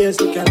for days.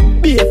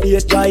 Be a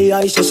face, dry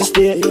eyes, just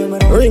stay.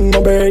 Ring my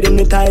bird in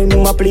the time,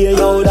 my play.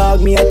 Yo,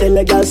 dog, me I tell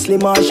a gal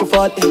slim and she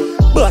fat.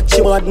 But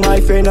she bad, my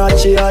friend, not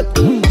she hot.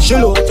 She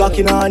look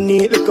talking on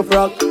neat like a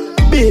frog.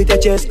 Beat your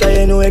chest,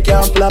 you know you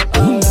can't flop.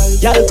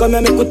 Y'all come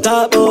here, me could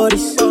talk about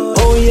this.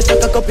 Oh, you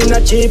suck a cup in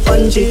a cheap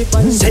and cheap.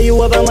 Say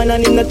you have a man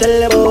and in a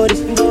tell about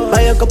this.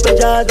 Buy a couple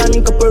jars and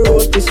a couple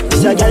roses.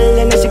 This a gal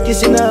and a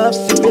kiss in a half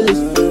syphilis.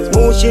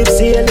 Smooth ship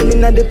sailing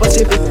in the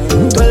Pacific.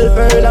 12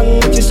 furlong,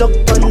 which is up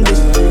on this.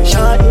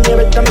 Short in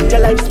every time make your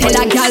life span.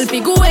 Tell a gal fi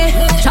go away.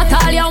 Shot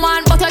all you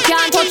want, but you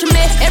can't touch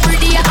me. Every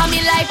day I'm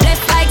in life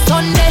left like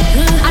Sunday.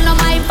 I know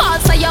my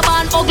fault, so you're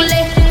born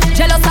ugly.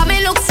 Jealous of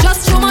me looks,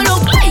 just show me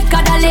look like a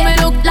dolly. Me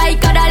look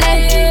like a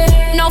dolly.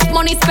 Enough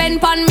money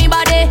spent on me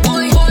body.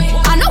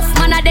 Enough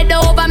man a dead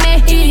over me.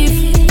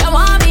 If you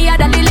want me, a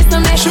dolly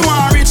listen me. She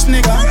want a rich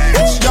nigga,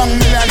 young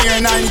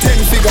millionaire,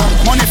 9-10 figure.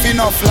 Money fi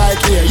enough like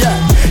here, yeah.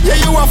 Yeah,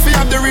 you have to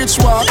have the rich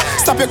walk.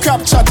 Stop your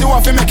crap chat, you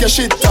have to make your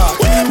shit talk.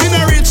 Me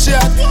no rich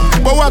yet,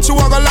 but watch you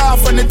walk a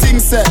laugh when the thing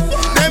set.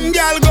 Them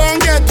gal gon'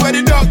 get where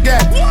the dog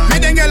get. Me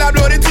them gal a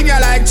blow the thing you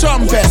like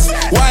trumpets.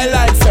 Wild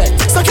like fake.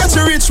 So catch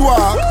a rich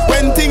walk.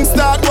 When things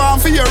start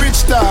going for your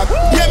rich talk.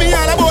 Yeah, me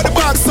all about the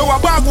bag, so a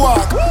bag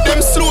walk.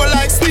 Them slow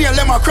like snail,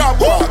 them a crab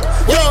walk.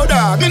 Yo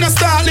dog, me no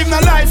start live no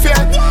life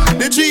yet.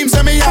 The dreams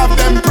that me have,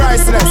 them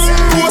priceless.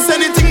 Post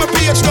anything my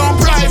page down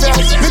private.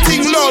 Me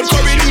think loud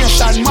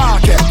coronation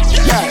market.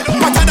 Yeah,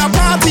 but at the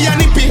party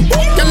and nippy.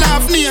 You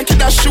laugh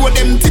naked, I show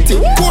them titty.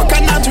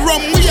 Coconut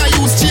rum, we a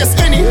use chase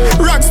any.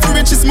 Rags to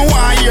riches, me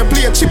want here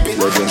play chippy.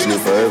 Legends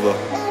live forever.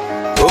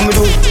 What me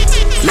do?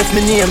 Left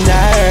me name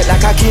that hurt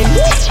like a king.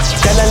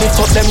 Tell her lift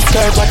up them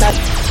skirt, what I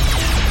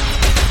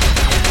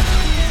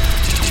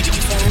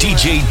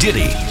DJ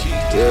Diddy.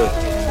 Yeah.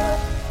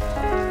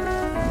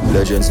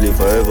 Legends live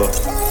forever.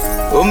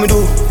 What me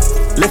do?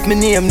 Left me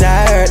name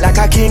that hurt like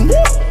a king.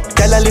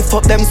 Tell her lift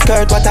up them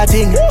skirt, what I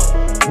think.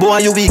 Boy,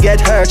 you will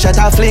get hurt, shut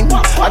a fling.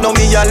 I know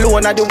me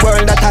alone at the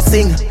world that I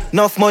sing.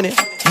 Enough money,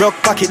 broke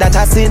pocket that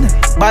I sin.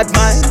 Bad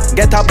mind,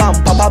 get a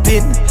bump, pop a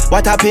pin.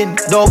 What a pin,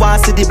 don't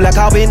want see the black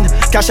a win.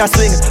 Cash a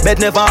swing, bed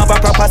never have a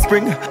proper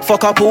spring.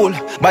 Fuck a pool,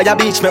 by a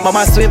beach, make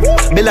mama swim.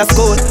 Build a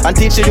school, and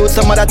teach you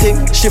some other thing.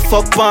 She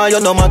fuck man, you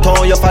know my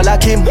tongue, you fall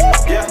like him.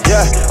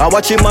 Yeah, I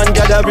watch him man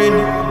gathering.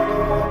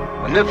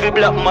 And every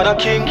black man a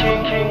king.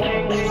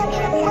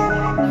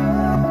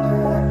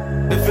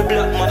 Every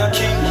black man a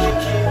king.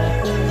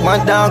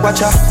 Man down,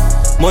 watch ya.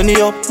 Money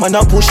up, man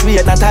a push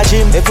weight at a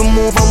gym. Every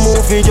move I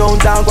move, you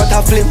down, what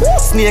a flim.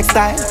 Snake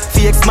style,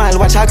 fake smile,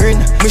 watch a grin.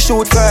 Me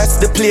shoot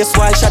first, the place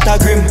while shot a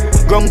grim.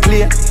 Grum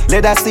plate,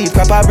 leather seat,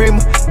 proper brim.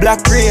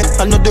 Black rain,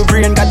 another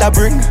rain gotta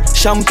bring.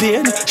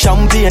 Champagne,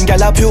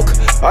 gal a puke.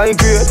 I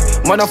grade,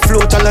 man a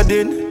float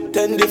Aladdin.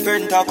 10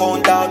 different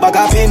account, bag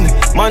a pin.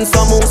 Man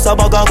some moose, a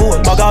bag a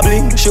gold, bag a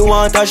bling. She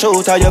want a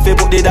shout, you fi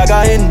put the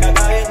dagger in.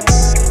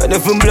 And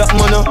if I'm black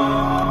man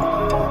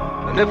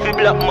and every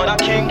black man a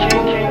king.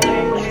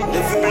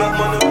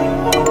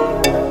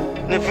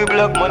 Every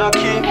black man a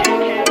king.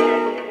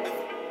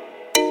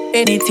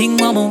 Anything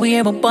mama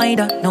wear, my buy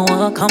that. No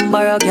one come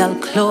borrow girl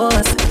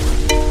clothes.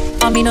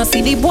 I mean, no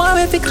see the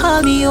boy if he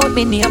call me out,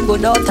 me name go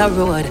down the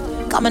road.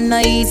 Come on,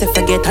 not easy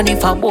forget, and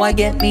if a boy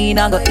get me,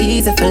 not go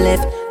easy for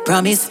left.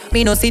 Promise,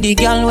 me no see the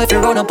girl if you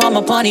run up on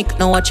my panic.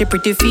 Now watch your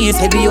pretty face,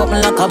 head be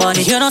open like a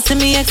bunny. You don't see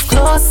me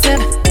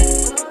exclusive.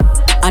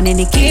 And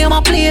any game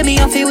I play, me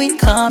off it win,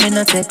 come in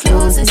and take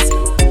closes. I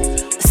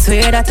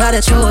swear that I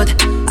the truth.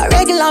 I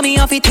regular me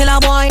off it till a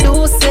boy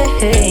do say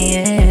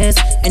yes.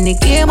 Any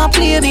game I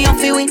play, me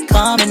off it win,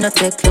 come in and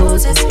take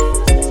closes.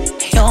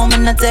 Yo, me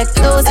not take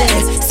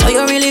closes. So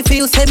you really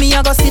feel, say me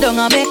I go sit down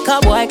and make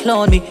a boy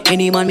clown me.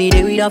 Any man me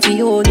they with a fi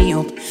hold me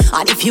up.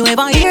 And if you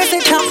ever hear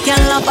the top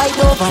girl a fight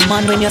over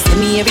man, when you see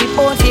me every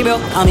party bro.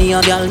 And me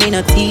a girl, me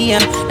no team.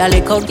 That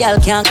little girl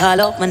can't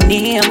call up my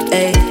name,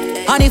 hey.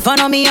 And if I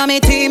know me and my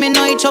team, and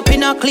I chop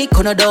in a click,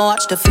 and I don't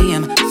watch the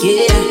fame.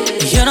 Yeah,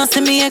 you don't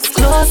see me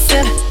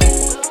exclusive.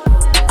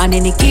 And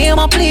any game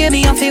I play,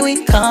 me I feel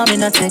win, come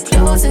in and take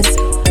closest.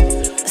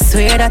 I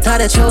swear that I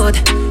the truth.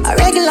 A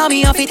regular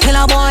me I feel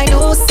tell a boy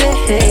no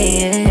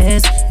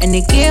says.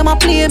 Any game I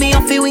play, me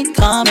I feel win,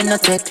 come in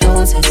and take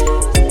closest.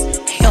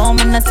 Yo,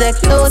 me not take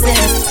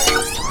closest.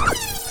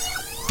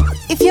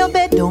 If your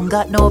bed don't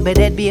got no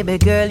bed, baby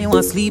girl, you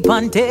want sleep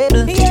on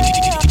table.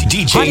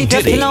 DJ and if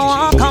Diddy. you still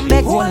want come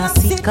back, wanna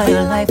see cause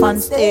your life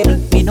unstable.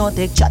 Me no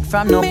take chat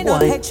from no boy. Me no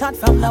take chat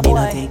from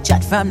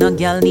no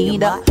girl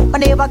neither. I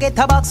never get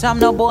a box from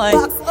no boy.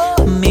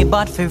 Me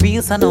bad for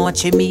real, so know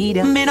what you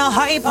mean. Me no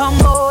hype and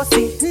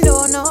bossy.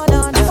 No.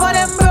 For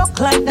them broke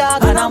like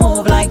dog and I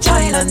move like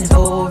child and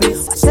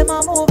tourist. Watch them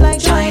I move like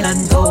child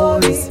and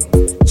tourist.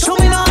 Show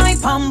me no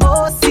hype and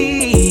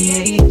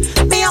bossy.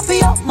 Me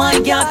happy up my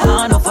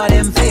girl, enough of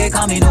them fake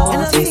and me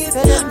notice.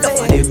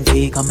 Enough of them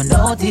fake and me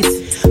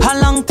notice. A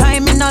long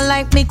time me no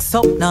like mix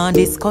up, nah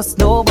discuss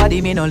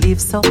nobody, me no live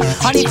so.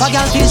 And if a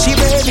girl feel she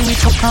ready, we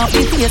chuck off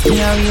the face, me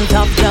a real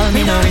top girl,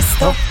 me no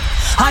risk up.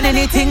 And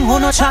anything who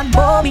no chat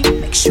about me,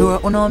 make sure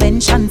who no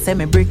mention, say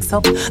me bricks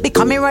up.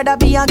 Because me rather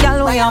be a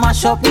girl where I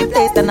mash up the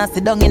place than I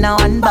sit down in a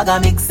one bag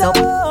of mix up.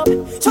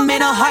 Me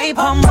no hype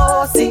and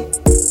bossy.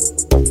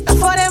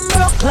 For them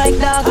broke like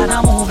dog and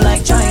I move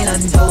like child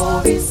and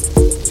tourist.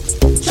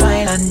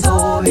 Child and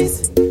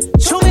tourist.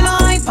 Show me no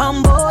hype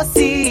and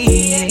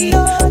bossy.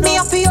 Me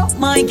happy up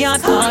my girl,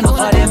 and no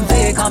for them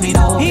fake and me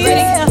know.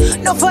 Yeah,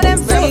 no for them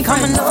fake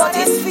and me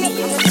notice.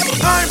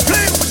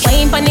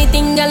 Wine pon the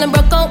thing, girl, and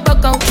broke out.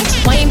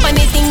 Wine pon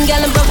the thing,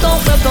 girl, and broke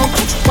out.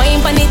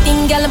 Wine pon the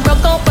thing, girl, and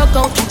broke out.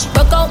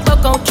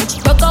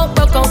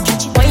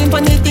 Wine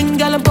pon the thing,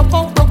 girl, and broke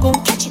out.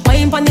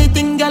 Wine pon the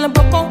thing, girl, and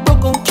broke out.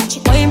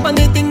 Wine pon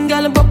the thing,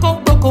 girl, and broke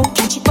out.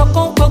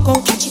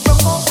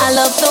 I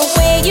love the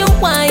way you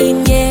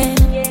whine, yeah.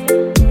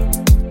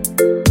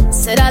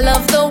 Said I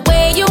love the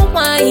way you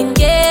whine,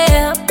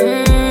 yeah.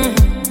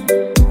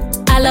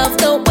 I love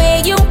the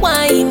way you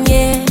whine,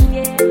 yeah.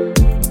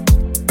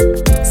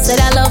 Said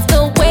I love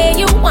the way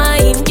you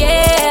whine,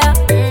 yeah.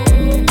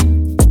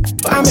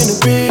 I'm in a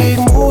big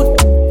mood,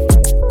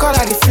 cause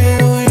I can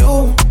feel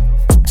you.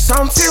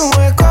 Something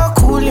wake up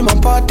cool in my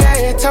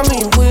body, tell me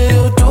you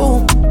will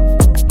do.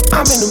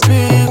 I'm in a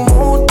big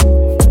mood,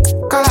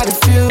 cause I can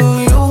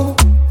feel you.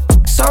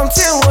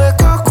 Something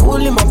wake up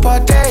cool in my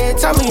body,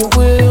 tell me you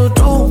will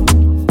do.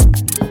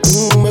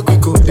 Make we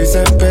go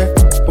December,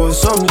 but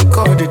some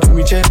liquor they do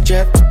me jet.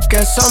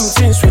 Get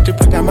something sweet to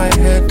put on my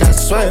head, I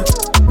swear.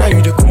 Now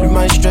you the cool in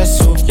my stress,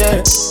 so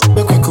yeah.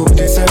 Make we go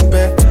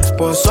December,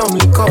 but some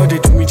liquor they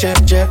do me jet.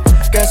 Get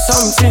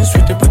something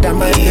sweet to put on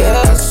my head,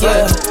 I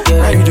swear.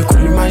 Now you the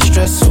cool in my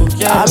stress, so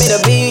yeah. I'm in a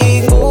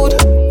big mood,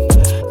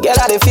 girl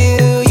I dey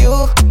feel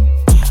you.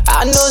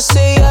 I know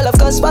say I love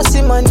cause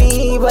passing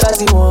money, but I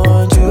still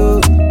want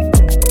you.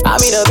 I'm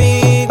in a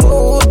big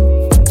mood,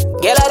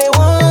 girl I dey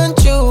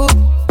want you.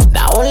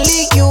 Not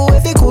only you,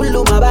 if you cool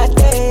on my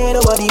body,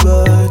 nobody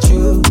but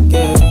you.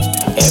 Yeah.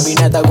 Every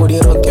night I go to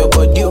rock your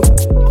body.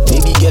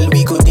 Baby girl,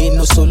 we go day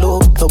no solo.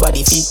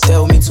 Nobody fit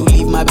tell me to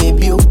leave my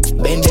baby.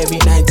 Bend every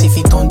night if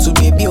it turn to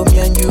baby. Me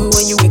and you,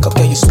 when you wake up,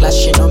 girl, you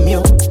splashing on me.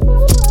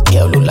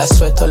 Yeah, look like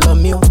sweat all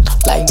on me.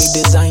 Like the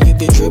design, you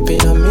be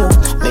dripping on me.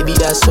 Maybe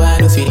that's why I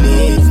don't feel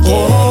it.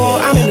 Yeah. Oh,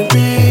 I'm in a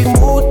big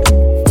mood,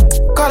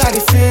 cause I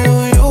can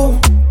feel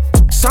you.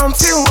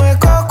 Something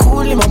wake up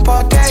cool in my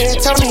body,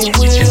 tell me you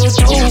will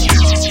do.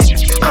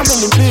 I'm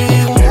in a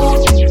big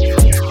mood,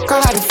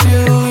 cause I can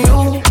feel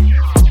you.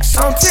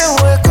 Something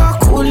wake up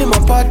cool in my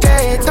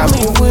body, tell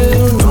me you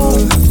will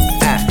do.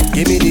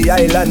 Give me the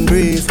island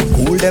breeze,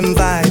 cool them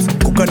vibes.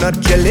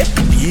 Coconut jelly,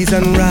 peas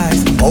and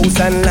rice. House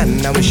and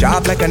land, now we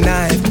sharp like a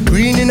knife.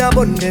 Green in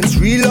abundance,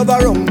 real love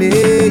around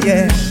me,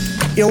 yeah.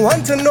 You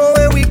want to know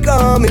where we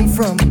coming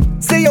from?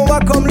 Say you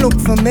want come look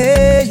for me,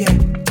 yeah.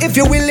 If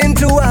you're willing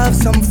to have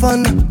some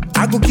fun,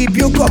 I go keep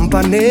you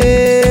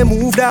company.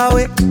 Move that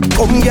way,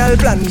 come girl,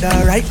 blunder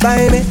right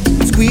by me.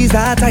 Squeeze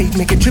that tight,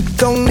 make it drip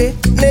down there.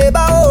 Neighbor,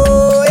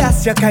 oh,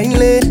 yes, you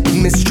kindly.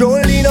 Miss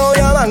Jolie, know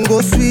your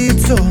mango sweet,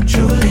 so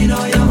Jolie,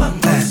 know your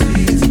mango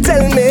sweet.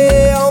 Tell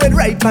me how it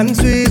ripe and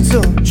sweet,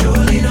 so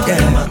Jolie, know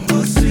your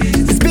mango sweet.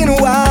 It's been a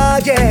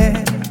while,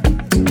 yeah.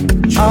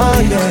 Oh,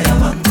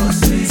 yeah.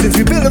 Since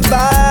we built a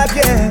vibe,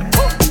 yeah.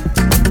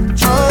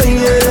 Oh,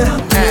 yeah.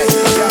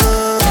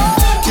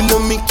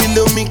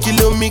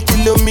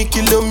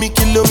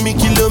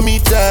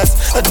 Kilometers.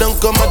 I don't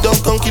come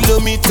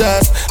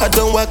kilometers. I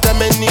don't walk that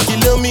many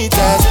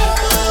kilometers.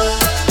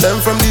 Learn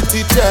from the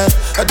teacher.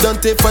 I don't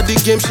take for the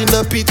game, she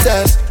no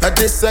pitas. I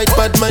decide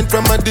bad mind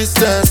from a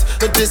distance.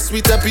 Not this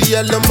sweet happy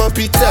yellow my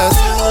pitas.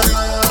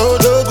 Oh,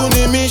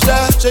 Doguni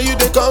Misha, show you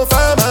the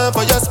confirm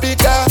for your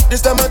speaker.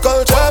 This time I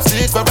call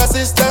chopsticks for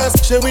assistance.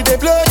 Show we they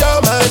blow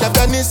your mind,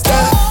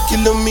 Afghanistan.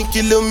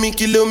 Kilometers.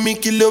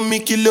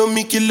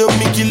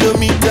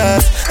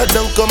 I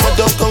don't come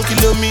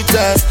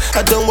kilometers.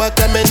 I don't walk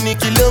that many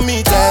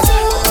kilometers.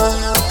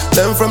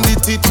 Learn from the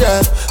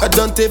teacher. I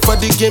don't take for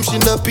the game, she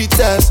no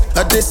pitas.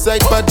 I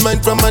decide bad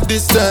mind from a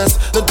distance.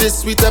 Not this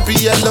sweet, I be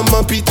all on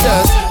my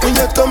pitas. When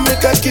you come,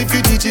 make I give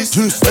you digits.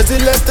 When's the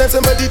last time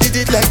somebody did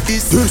it like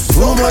this?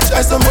 So much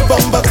ice on my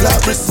bumper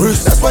clap.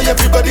 That's why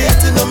everybody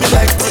hating on me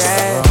like this.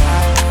 I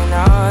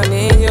don't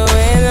need you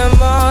in the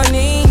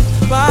morning,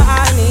 but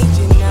I need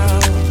you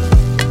now.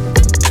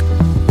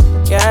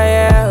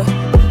 Yeah,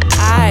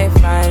 I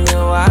find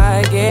you,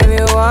 I give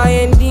you all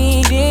you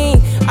need.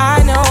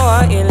 I know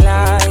what you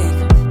like.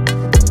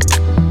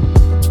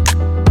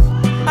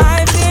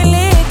 I feel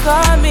it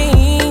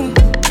coming.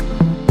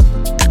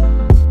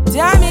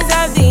 Time is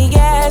of the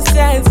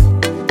essence.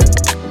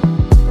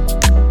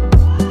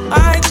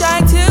 I try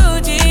to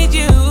teach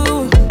you,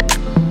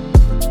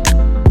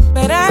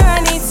 but I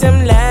need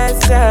some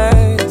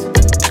lessons.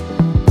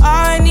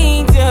 I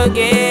need to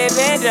give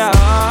it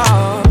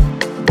all.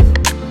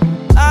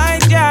 I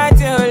try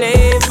to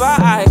live, but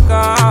I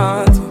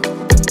can't.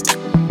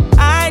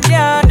 I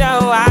don't know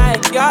why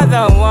you're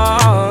the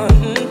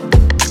one.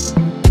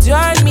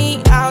 Turn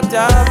me out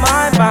of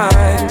my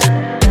mind.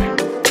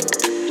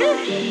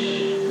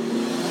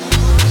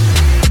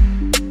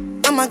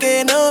 I'ma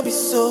get no be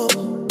so.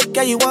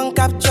 Girl, you won't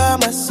capture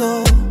my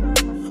soul.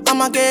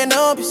 I'ma get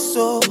no be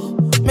so.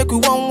 Make we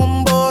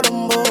one more.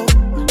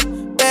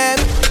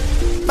 Better,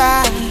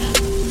 bye.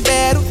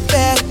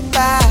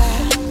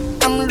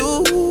 I'm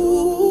loose.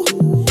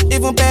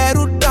 Even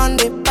better done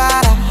the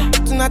para.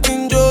 Tonight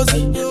in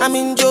Josie, I'm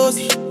in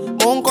Josie.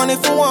 Won't call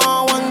if you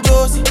want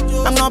Josie.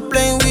 I'm not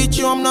playing with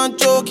you, I'm not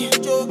joking.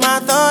 My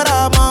thought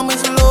of mom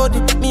is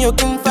loaded. Me you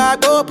can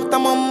go, but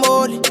I'm on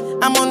molly.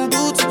 I'm on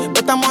duty,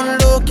 but I'm on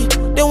low-key.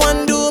 They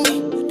want do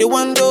me, they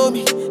want do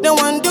me. They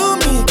want do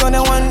me, cause they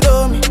want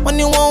do me. When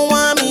you won't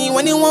want me,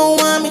 when you won't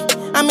want me.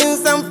 I'm in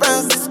San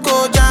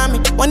Francisco, Jammy.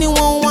 When you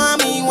won't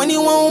want me, when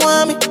you won't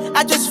want me.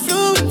 I just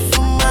flew in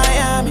from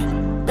Miami.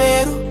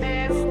 Peru,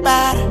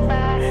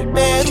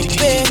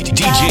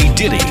 DJ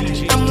Diddy.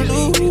 I'm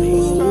loose.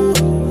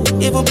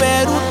 Even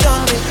Peru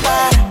done the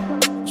para.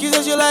 She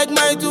says she like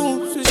my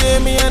tunes. She say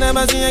me I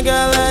never seen a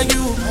girl like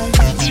you.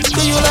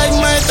 Say you like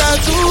my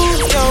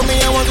tattoo. Tell me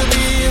I want to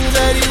be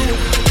inside you.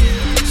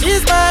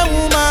 She's my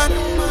woman.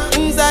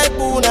 Inside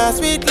Puna,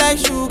 sweet like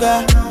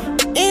sugar.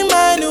 In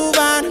my new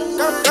van,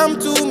 come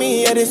to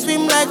me, yeah, they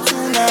swim like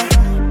tuna.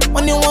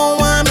 When you won't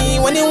want me,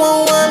 when you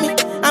won't want me.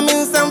 I'm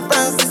in San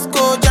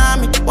Francisco,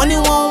 Jammy. When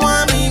you won't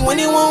want me, when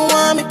you won't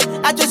want me.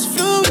 I just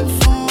flew in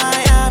from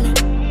Miami.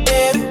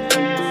 Peru,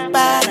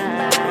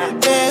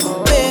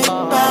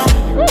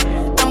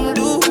 I'm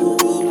loose.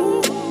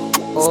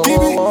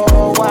 Stevie,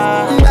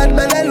 bad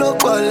belly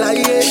local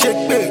like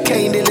shake back,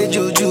 can't delay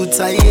juju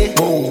tie.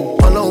 Oh,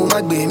 Ọlọ́run má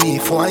gbé mi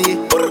fún ayé.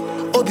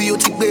 Obi o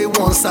ti gbé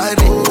one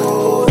side.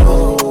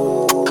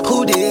 Who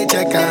they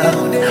check out?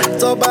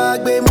 Tó bá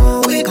gbé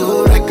mú we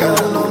go wreck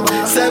am.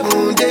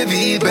 7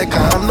 David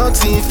Beckham,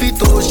 nothing fit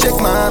to shake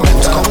my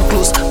moves. Come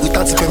close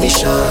without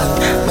permission.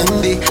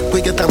 Monday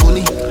we get a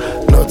money.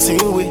 Nothing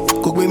we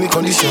could give me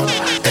condition.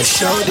 And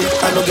shout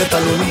it, I don't get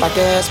alone. My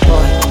gas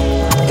boy,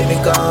 let me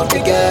come the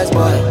gas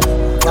boy.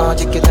 Now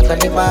take it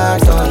like a my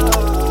toy.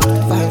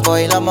 Fine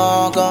boy, I'm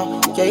all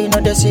gone. Yeah, you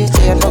know the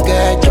city, I don't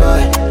get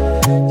joy.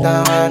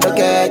 Now I don't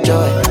get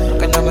joy.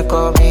 Can I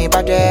call me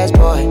baddest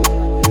boy?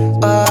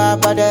 Oh,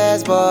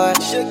 baddest boy.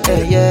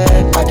 Yeah,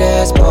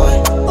 baddest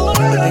boy.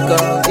 Let me go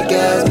the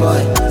gas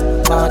boy.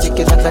 Now take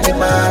it like a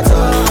my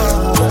toy.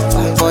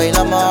 Fine boy,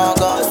 I'm all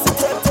gone.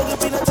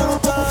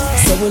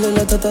 Sabole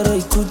la tatara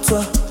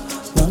ikutwa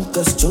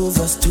Nanka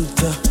schova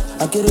stuta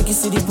Akere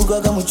kisiri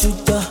buga kama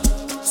chuta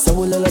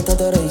Sabole la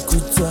tatara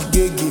ikutwa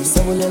Gigi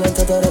Sabole la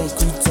tatara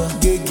ikutwa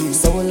Gigi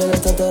Sabole la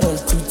tatara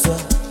ikutwa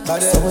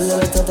Sabole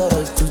la tatara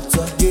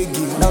ikutwa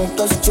Gigi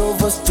Nanka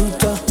schova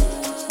stuta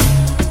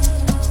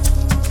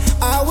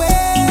Awe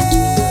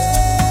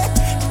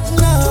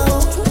No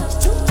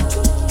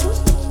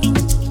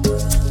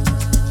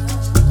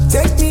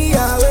Take me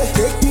away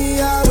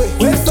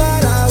Way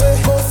far away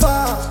Go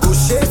far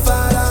Push it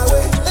far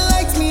away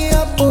Light me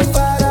up oh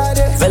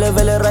Faraday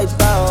Vele right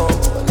down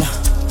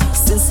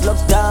Since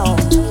lockdown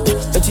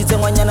Bet you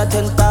think when you're not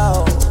 10,000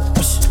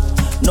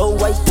 No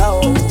white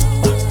out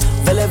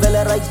Vele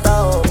right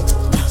down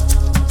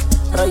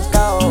Right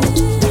down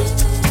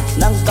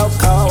Nang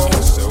cow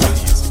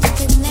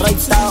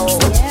Right down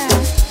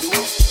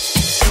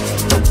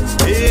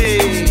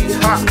Hey,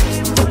 ha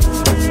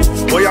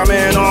Boy,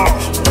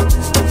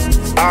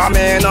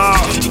 Amen,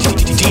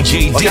 DJ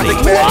Diddy.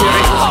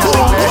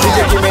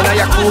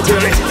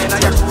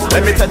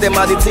 Let me tell them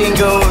how the thing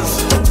goes.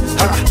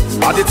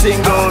 How the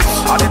thing goes.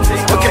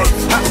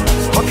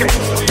 Okay.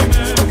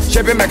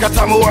 Chebe make a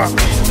tamua.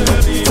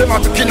 Say my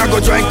kina go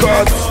join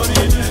God.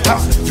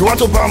 You want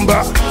to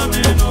bamba?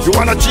 You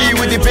wanna G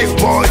with the big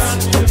boys?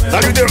 Now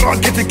you the wrong,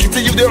 kitty,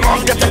 you the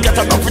wrong, get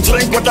enough to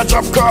drink with a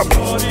drop cup.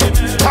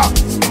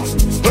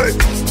 Hey,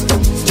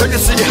 so you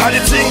see how the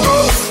thing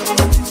goes?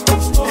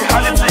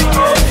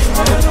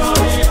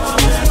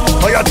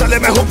 Oh, you're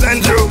telling me who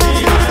blend you?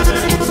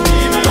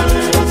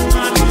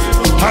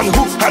 And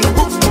who?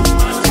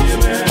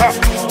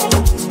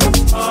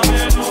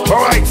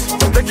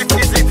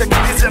 take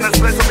it easy and let's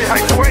play some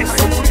behind the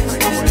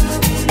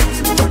waist.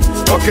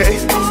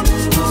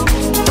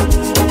 Okay.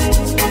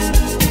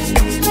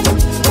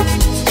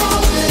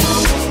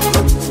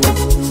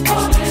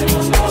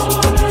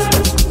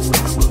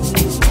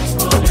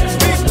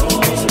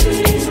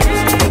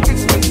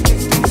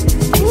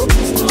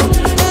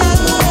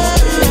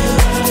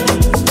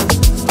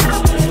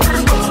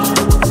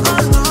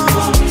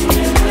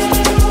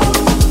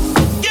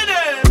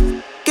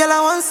 Girl,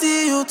 I wanna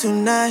see you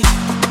tonight.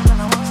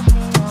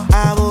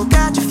 I will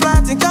catch a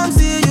flight and come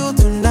see you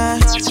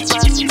tonight.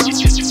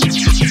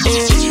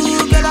 Hey,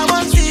 girl, I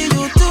wanna see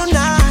you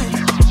tonight.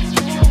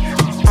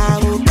 I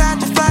will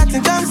catch a flight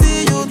and come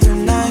see you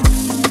tonight.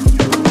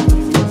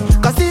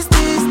 Cause this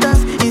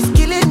distance is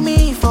killing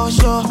me for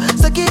sure.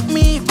 So give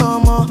me for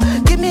more,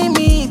 give me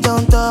meat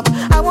on top.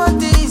 I want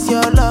this,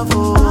 your love,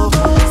 oh.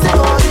 Say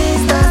for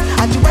instance,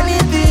 I do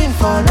anything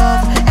for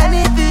love,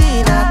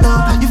 anything at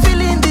all. You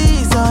feeling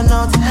this or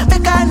not?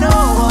 Make I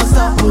know what's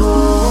up,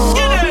 oh.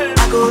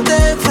 I go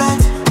take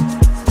flight,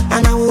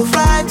 and I will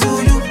fly to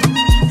you.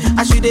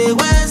 I should they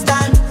waste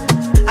time,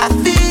 I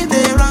feel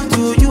they run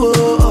to you,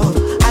 oh.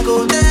 I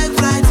go take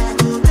flight,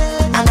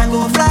 and I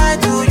go fly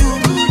to you.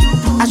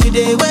 I should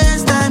they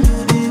waste time,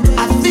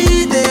 I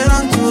feel they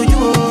run to you,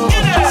 oh.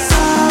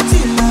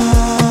 Salty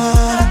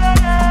love,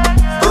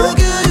 oh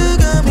girl, you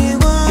got me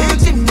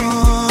wanting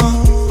more.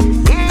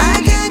 I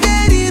can't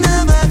get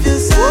enough of your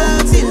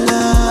salty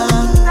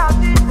love.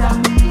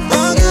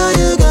 Oh girl,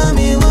 you got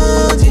me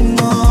wanting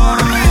more.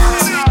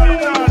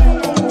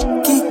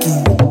 Kiki,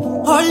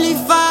 Holy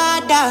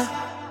Father,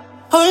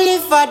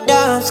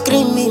 I'm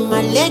screaming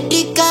my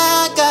Lady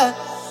Gaga.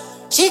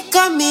 She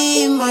got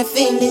me in my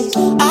feelings.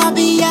 I'll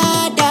be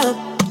Adam.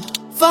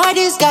 For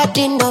this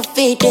garden of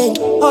Eden.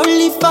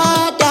 Holy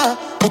Father,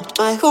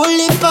 my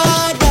Holy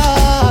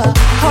Father.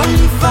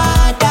 Holy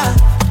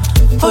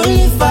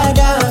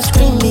Father, I'm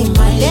screaming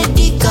my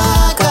Lady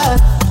Gaga.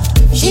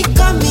 She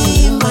got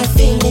me in my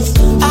feelings.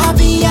 I'll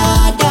be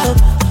Adam.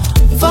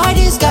 For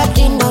this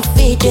garden of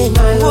Eden.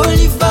 My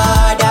Holy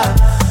Father,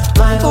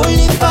 my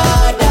Holy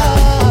Father.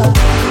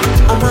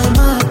 On my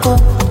Marco,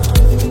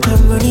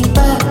 I'm running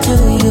back to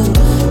you.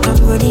 I'm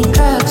running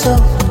track, so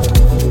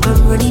I'm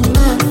running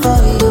mad for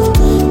you.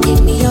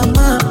 Give me your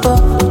map, oh.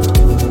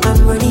 I'm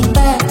running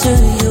back to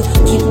you.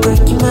 Keep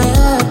breaking my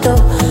heart, oh,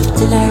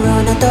 till I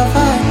run out of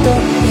heart, oh.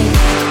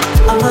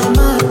 Yeah. On my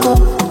Marco,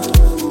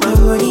 I'm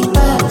running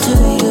back to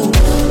you.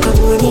 I'm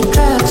running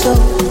track, so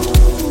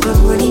I'm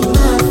running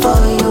mad for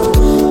you.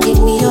 Give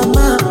me your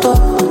map, oh.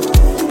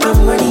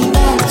 I'm running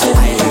back to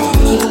you.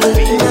 Keep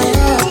breaking my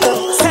heart,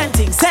 oh.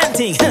 Something.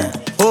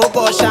 Oh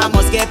gosh, I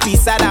must get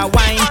piece of that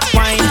wine.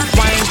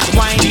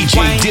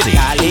 DJ Diddy.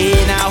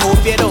 Darling, I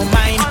hope you don't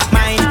mind.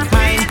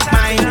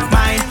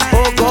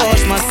 Oh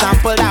gosh, must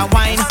sample that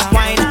wine.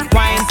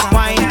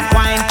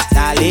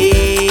 Darling,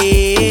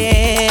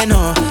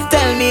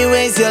 tell me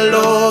where's your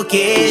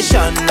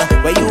location?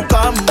 Where you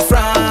come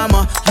from?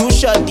 You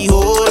shut the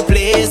whole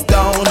place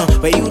down.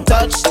 Where you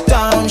touch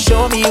down?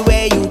 Show me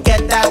where you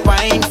get that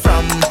wine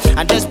from.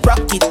 I just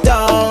broke it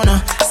down.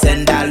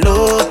 Send that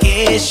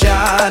location.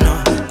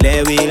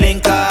 Let we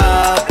link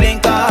up,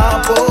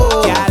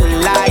 oh.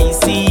 Girl, I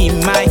see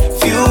my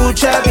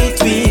future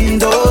between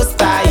those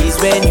thighs.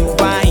 When you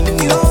whine,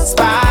 you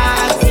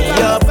spark me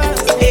up.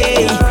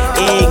 Hey,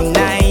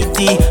 ignite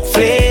the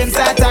flames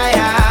that I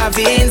have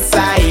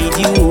inside.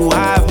 You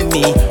have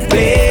me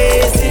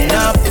blazing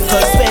up.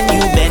 Cause when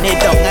you bend it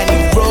down and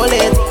you roll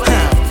it,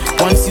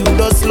 once you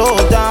don't slow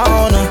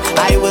down,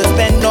 I will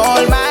spend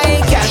all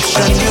my cash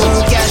on you,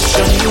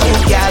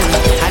 girl.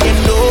 And you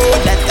know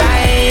that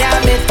I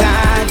am a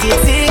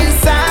target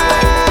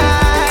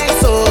inside.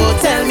 So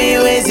tell me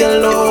where's your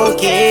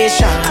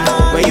location?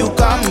 Where you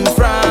come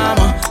from?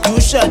 You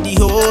shut the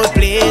whole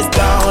place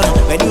down.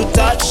 When you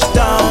touch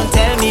down,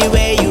 tell me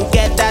where you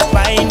get that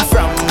wine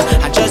from.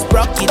 I just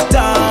broke it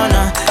down.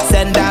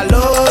 Send that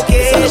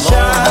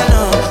location.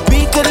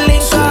 We could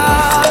link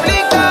up.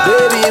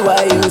 Baby,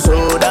 why you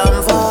so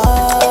damn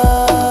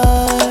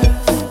far?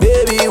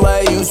 Baby,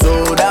 why you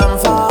so damn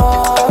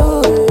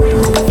far?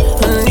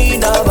 I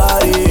need a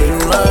body in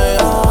my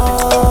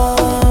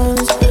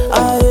arms. I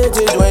hate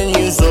it when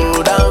you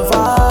so damn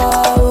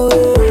far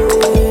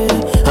away.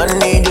 I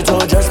need you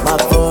to just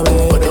back for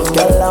me.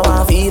 Girl, I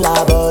wanna feel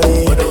our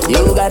body.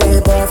 You got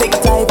the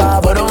perfect type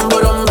of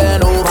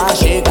bend over,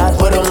 shake that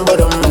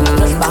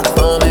just back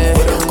for me.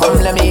 Come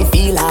let me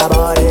feel our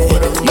body.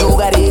 You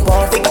got the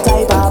perfect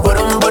type of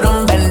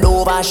bend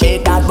over,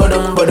 shake that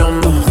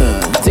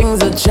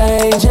Things are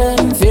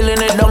changing,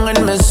 feeling it down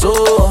in my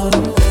soul.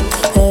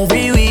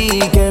 Every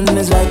weekend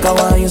is like I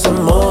want you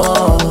some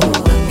more.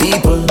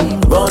 People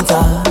won't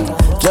talk,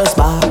 just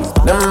back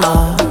them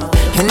up.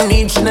 In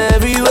each and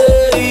every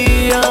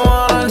way, I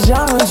wanna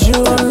jam with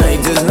you. A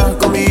night is not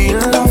gonna be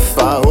enough.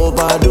 I hope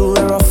I do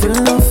it rough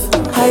enough.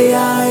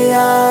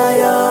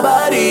 Your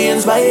body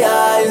inspire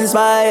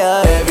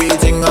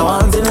everything I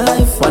want in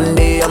life. One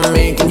day I'm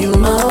making you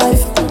my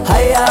wife.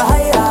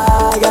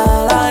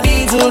 Girl, I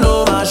need to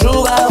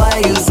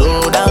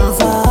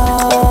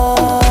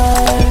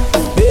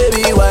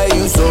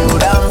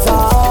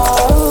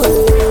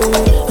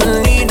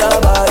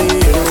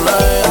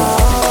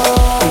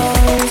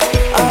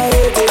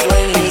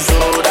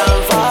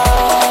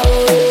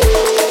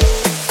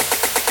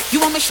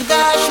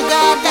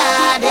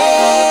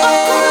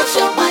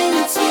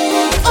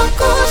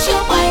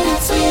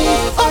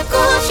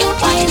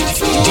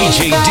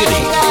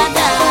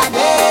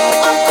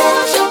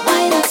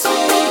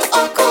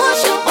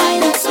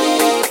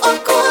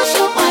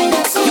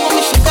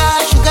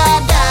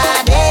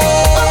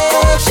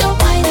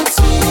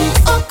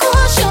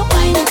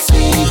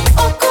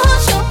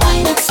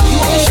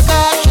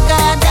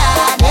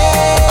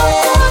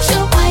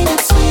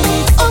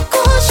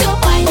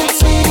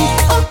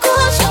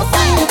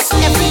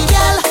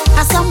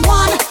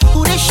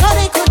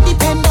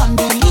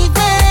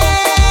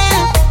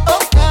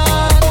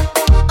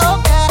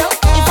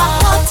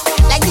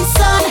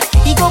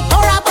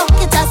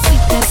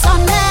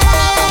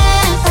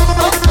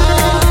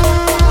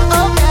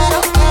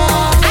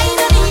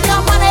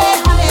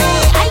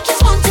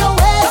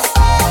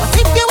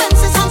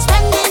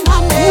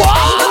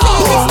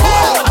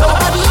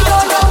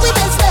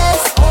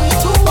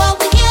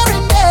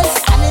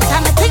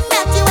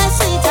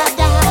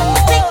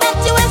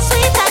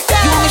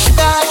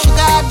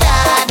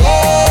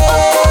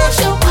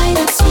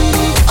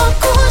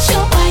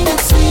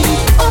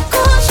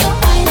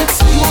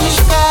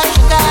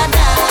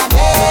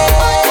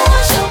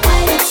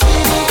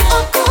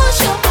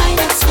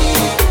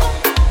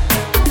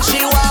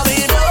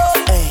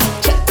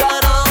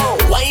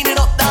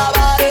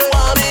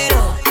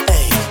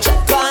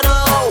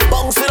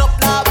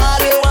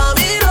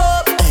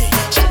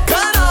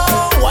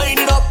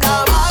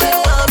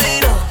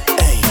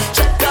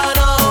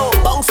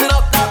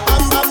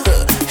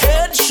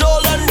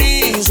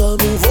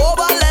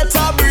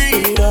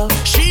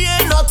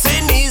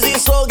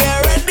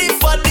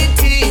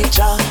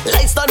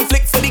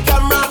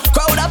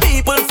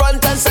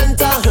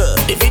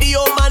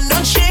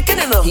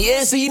He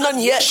ain't seen none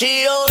yet.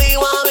 She only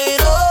want me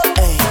up.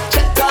 Hey,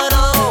 check her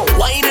now.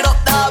 Wind it up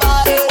that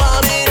body,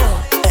 want me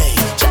now. Hey,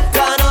 check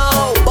her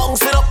now.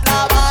 Bounce it up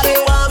that body,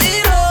 want me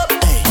now.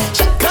 Hey,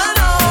 check her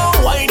now.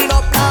 Wind it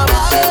up that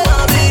body,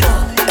 want me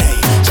now. Hey,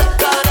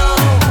 check her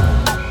now.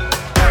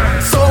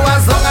 So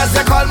as long as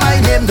you call my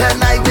name,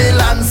 then I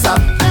will answer.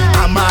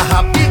 I'm a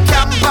happy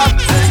camper,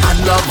 and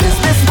love is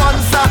the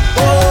sponsor.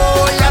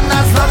 Oh, and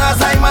as long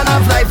as I'm man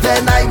of life,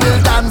 then I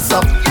will dance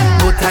up.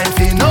 No time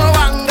for no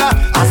anger,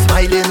 I'm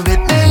smiling with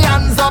me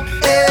hands up.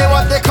 Hey,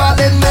 what they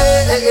calling me?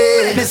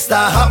 Mr.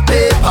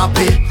 Happy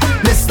Papi,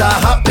 Mr.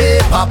 Happy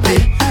Papi,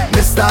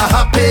 Mr.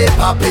 Happy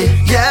Papi.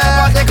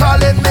 Yeah, what they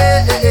calling me?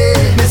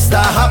 Mr.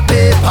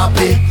 Happy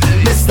Papi,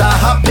 Mr.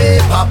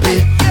 Happy Papi.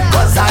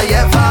 'Cause I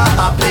ever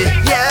happy,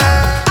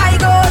 yeah. I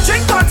go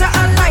drink water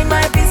and mind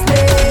my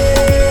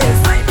business.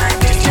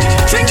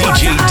 Drink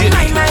water and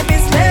mind my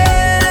business.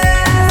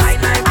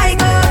 I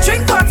go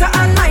drink water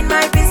and mind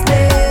my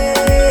business.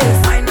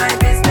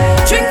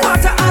 Drink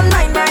water and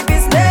mind my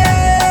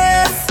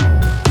business.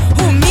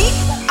 Who me?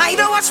 I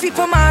don't watch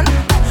people, man.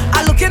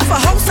 I'm looking for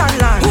house and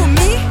land. Who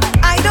me?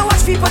 I don't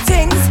watch people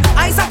things.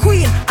 I's a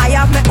queen, I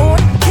have my own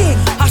king.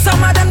 Have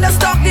some of them that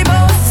stalk the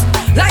most,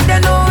 like they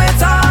know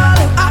it all.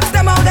 Ask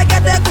them how they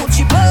get their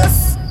Gucci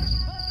purse.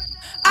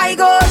 I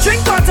go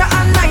drink water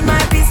and mind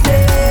my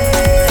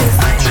business.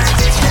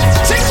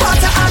 Drink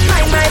water and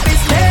mind my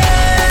business.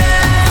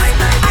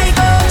 I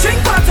go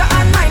drink water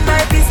and mind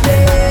my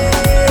business.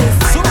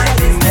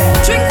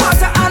 Drink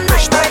water and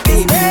mind my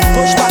business.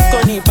 Push back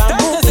on the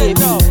bamboo,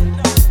 baby.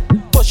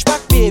 Push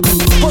back, baby.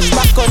 Push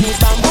back on the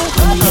bamboo.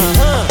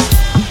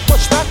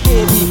 Push back,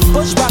 baby.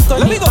 Push back on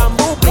the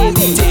bamboo,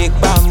 baby. Take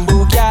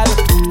bamboo, gal.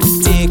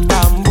 Take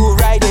bamboo,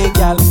 ride it,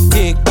 gal.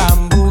 Take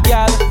bamboo,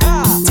 gal.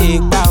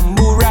 Take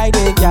bamboo, ride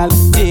it, gal.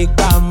 Take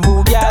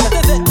bamboo, gal.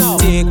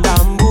 Take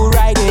bamboo,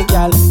 ride it,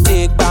 gal.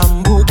 Take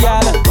bamboo,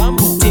 gal.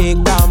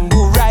 Take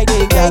bamboo, ride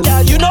it, gal. Hey,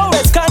 gal, you know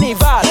it's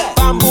carnival.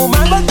 Bamboo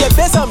man, but get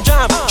me some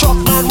jam. Truck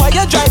man, why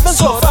you driving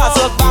so fast?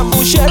 Look,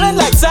 bamboo sharing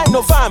like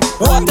Sino fam.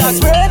 Water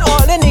spraying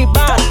all in the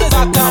band.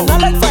 Back down,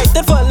 not like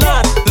fighting for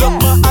land. Look,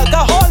 my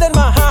alcohol in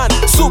my hand.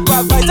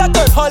 Supervisor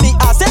turn holly,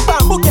 I say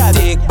bamboo, gal.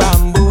 Take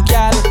bamboo,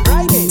 gal.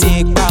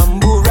 Take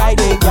bamboo,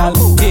 ride it, gal.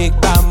 Take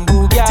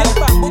bamboo, gal.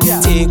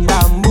 Take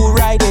bamboo,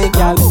 ride it,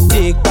 gal.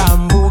 Take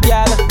bamboo,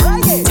 gal.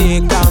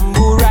 Take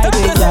bamboo, ride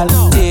it, gal.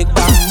 Take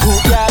bamboo,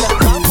 gal.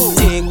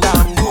 Take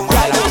bamboo,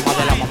 ride it.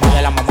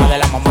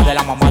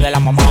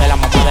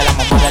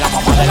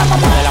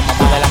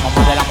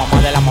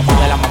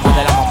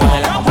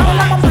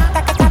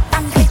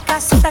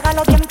 Si pega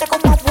los dientes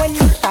como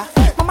abuelita,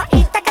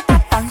 mamaita que está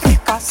tan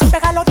rica. Si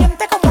pega los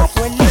dientes como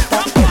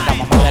abuelita.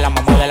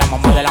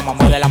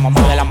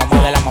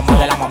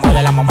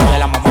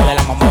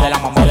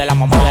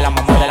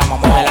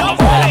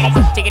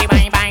 Chiquiri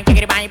bang bang,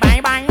 chiquiri bang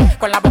bang bang.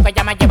 Con la boca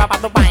ya me lleva pa'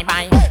 tu bang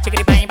bang.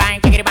 Chiquiri bang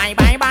bang, chiquiri bang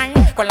bang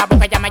bang. Con la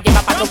boca ya me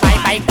lleva pa' tu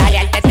bang bang. Dale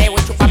al teteo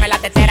y chúpame la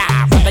tetera.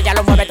 Cuando ya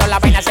lo mueve toda la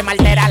vaina se me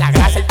altera. La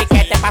grasa, el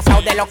piquete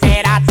pasado de lo que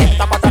era.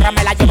 Atento a cotorra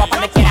me la llevo pa'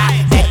 donde quiera.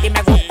 De ti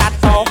me gusta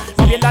todo,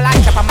 moviendo la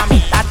hincha pa'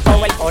 mamita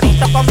todo. El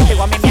corito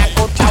contigo a mí me ha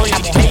gustado. La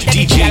mujer de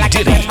mi vida la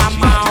que te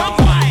mamao.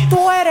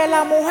 Tú eres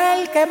la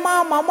mujer que me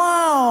ha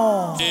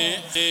mamao.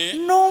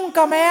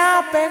 Nunca me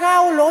ha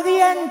pegado los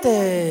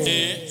dientes.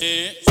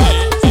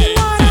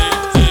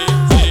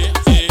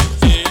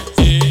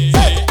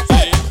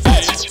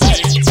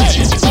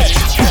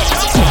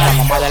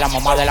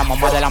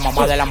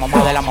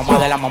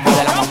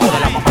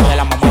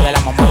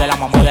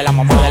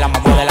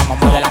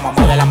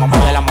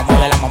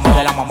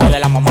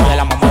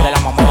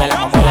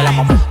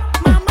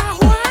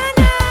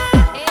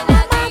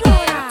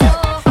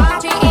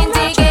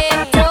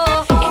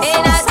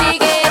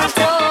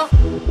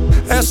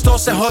 Esto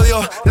se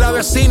jodió, la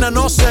vecina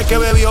no sé qué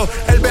bebió,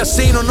 el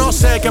vecino no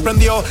sé qué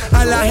prendió,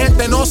 a la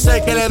gente no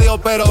sé qué le dio,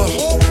 pero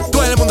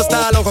todo el mundo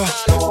está loco,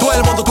 todo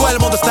el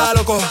mundo está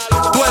loco,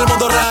 todo el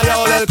mundo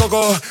rayado del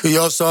coco, y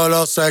yo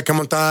solo sé que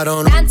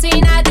montaron.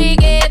 Dancing at the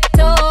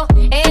ghetto,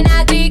 in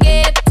at the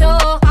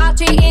ghetto,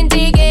 party in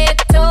the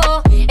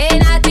ghetto,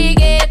 in at the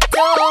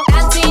ghetto,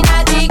 dancing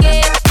at the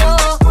ghetto,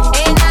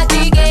 in at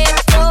the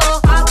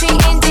ghetto, party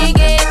in the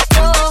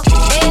ghetto,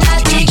 in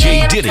at the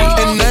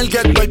ghetto. En el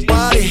ghetto hay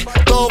party,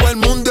 todo el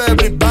mundo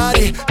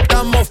everybody,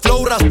 estamos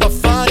flow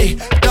Rastafari,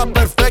 está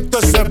perfecto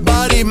ese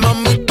body,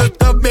 mami tú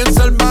estás bien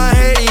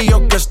salvaje y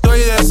yo que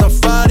estoy de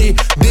safari,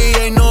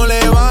 DJ no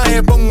le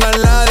baje,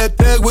 póngala de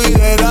Tego y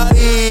de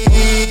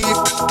Daddy.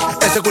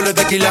 Ese culo es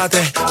de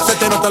quilate, se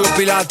te notan los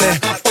pilates,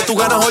 o tú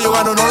ganas o yo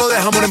gano, no lo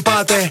dejamos en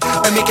empate,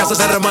 en mi casa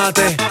se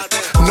remate.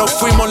 No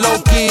fuimos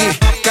low key,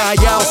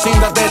 callados sin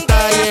dar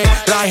detalles.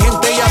 La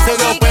gente ya se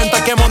dio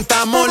cuenta que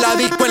montamos la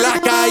disco en la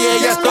calle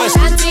y esto es.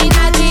 Dancing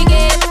at the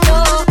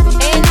ghetto,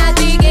 in at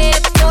the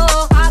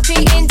ghetto,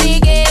 party in the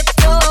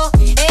ghetto,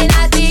 in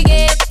at the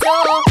ghetto,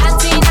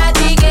 dancing at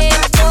the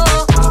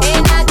ghetto,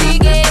 in at the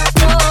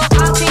ghetto,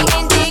 party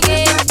in the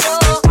ghetto,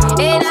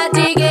 in at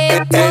the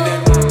ghetto.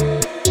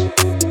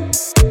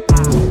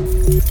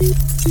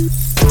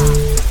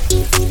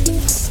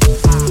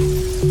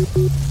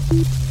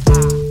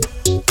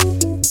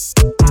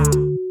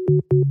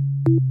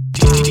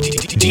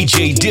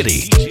 DJ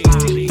Diddy.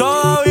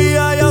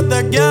 Todavía yo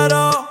te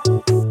quiero,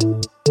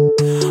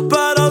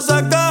 pero sé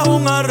que es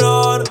un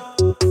error,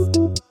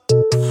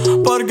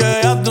 porque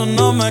ya tú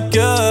no me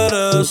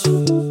quieres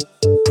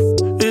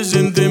y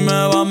sin ti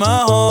me va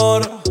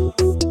mejor.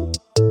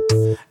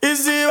 Y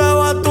si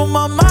veo a tu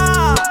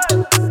mamá,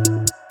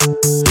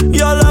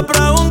 yo le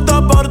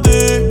pregunto por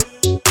ti,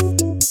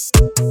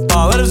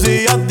 a ver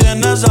si ya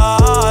tienes a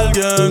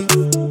alguien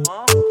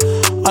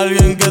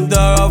que te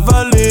haga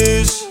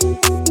feliz.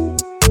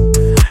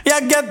 Y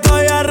aquí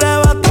estoy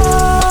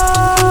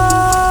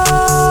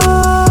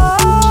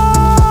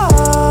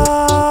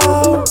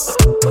arrebatado,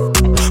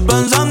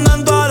 pensando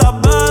en todas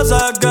las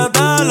veces que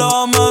te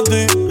lo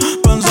metí,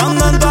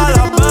 pensando en todas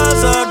las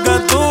veces que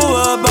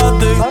tuve para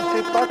ti.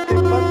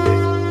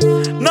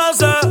 No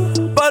sé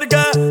por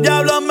qué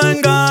diablos me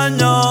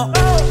engaño,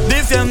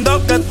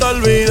 diciendo que te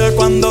olvide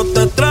cuando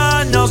te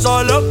extraño.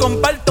 Solo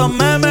comparto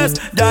memes,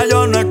 ya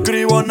yo no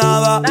escribo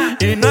nada,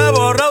 y no he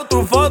borrado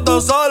tu foto,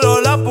 solo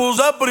la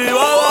puse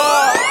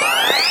privada.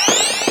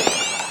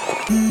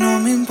 No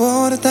me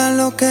importa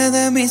lo que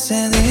de mí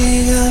se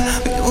diga,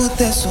 vive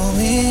usted su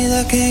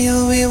vida, que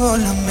yo vivo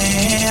la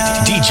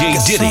mía. DJ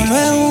Diddy. Solo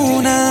es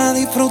una,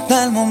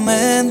 disfruta el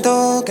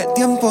momento, que el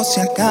tiempo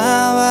se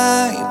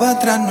acaba y para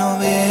atrás no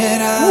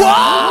verá.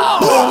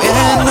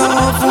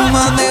 Bebiendo,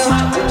 fumando,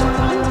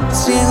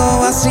 sigo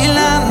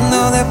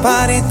vacilando de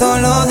party todos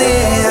los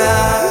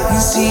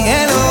días.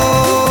 Síguelo.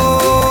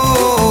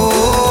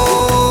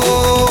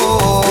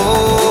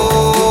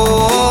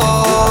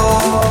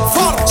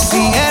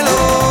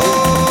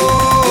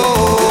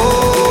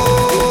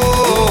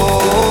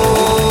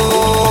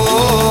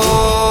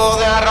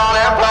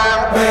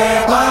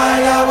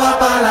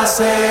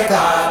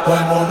 Seca, todo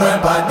el mundo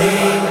en party,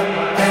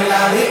 en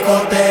la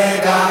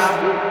discoteca.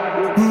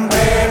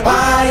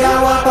 Pepa y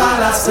agua para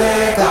la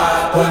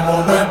seca, todo el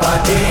mundo en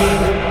party,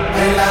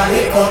 en la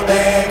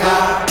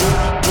discoteca.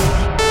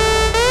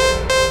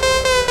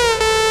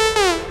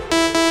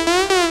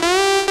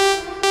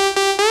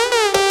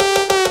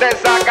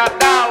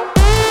 Desacatao.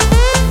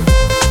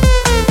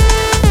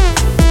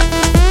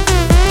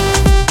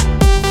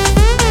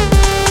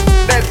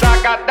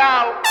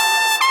 Desacatao.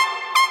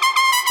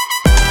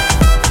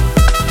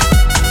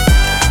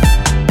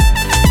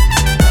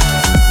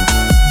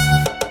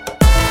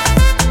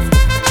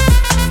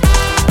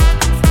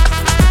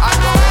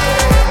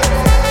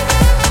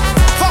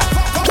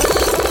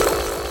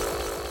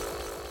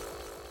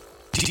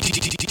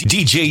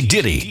 DJ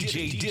Diddy.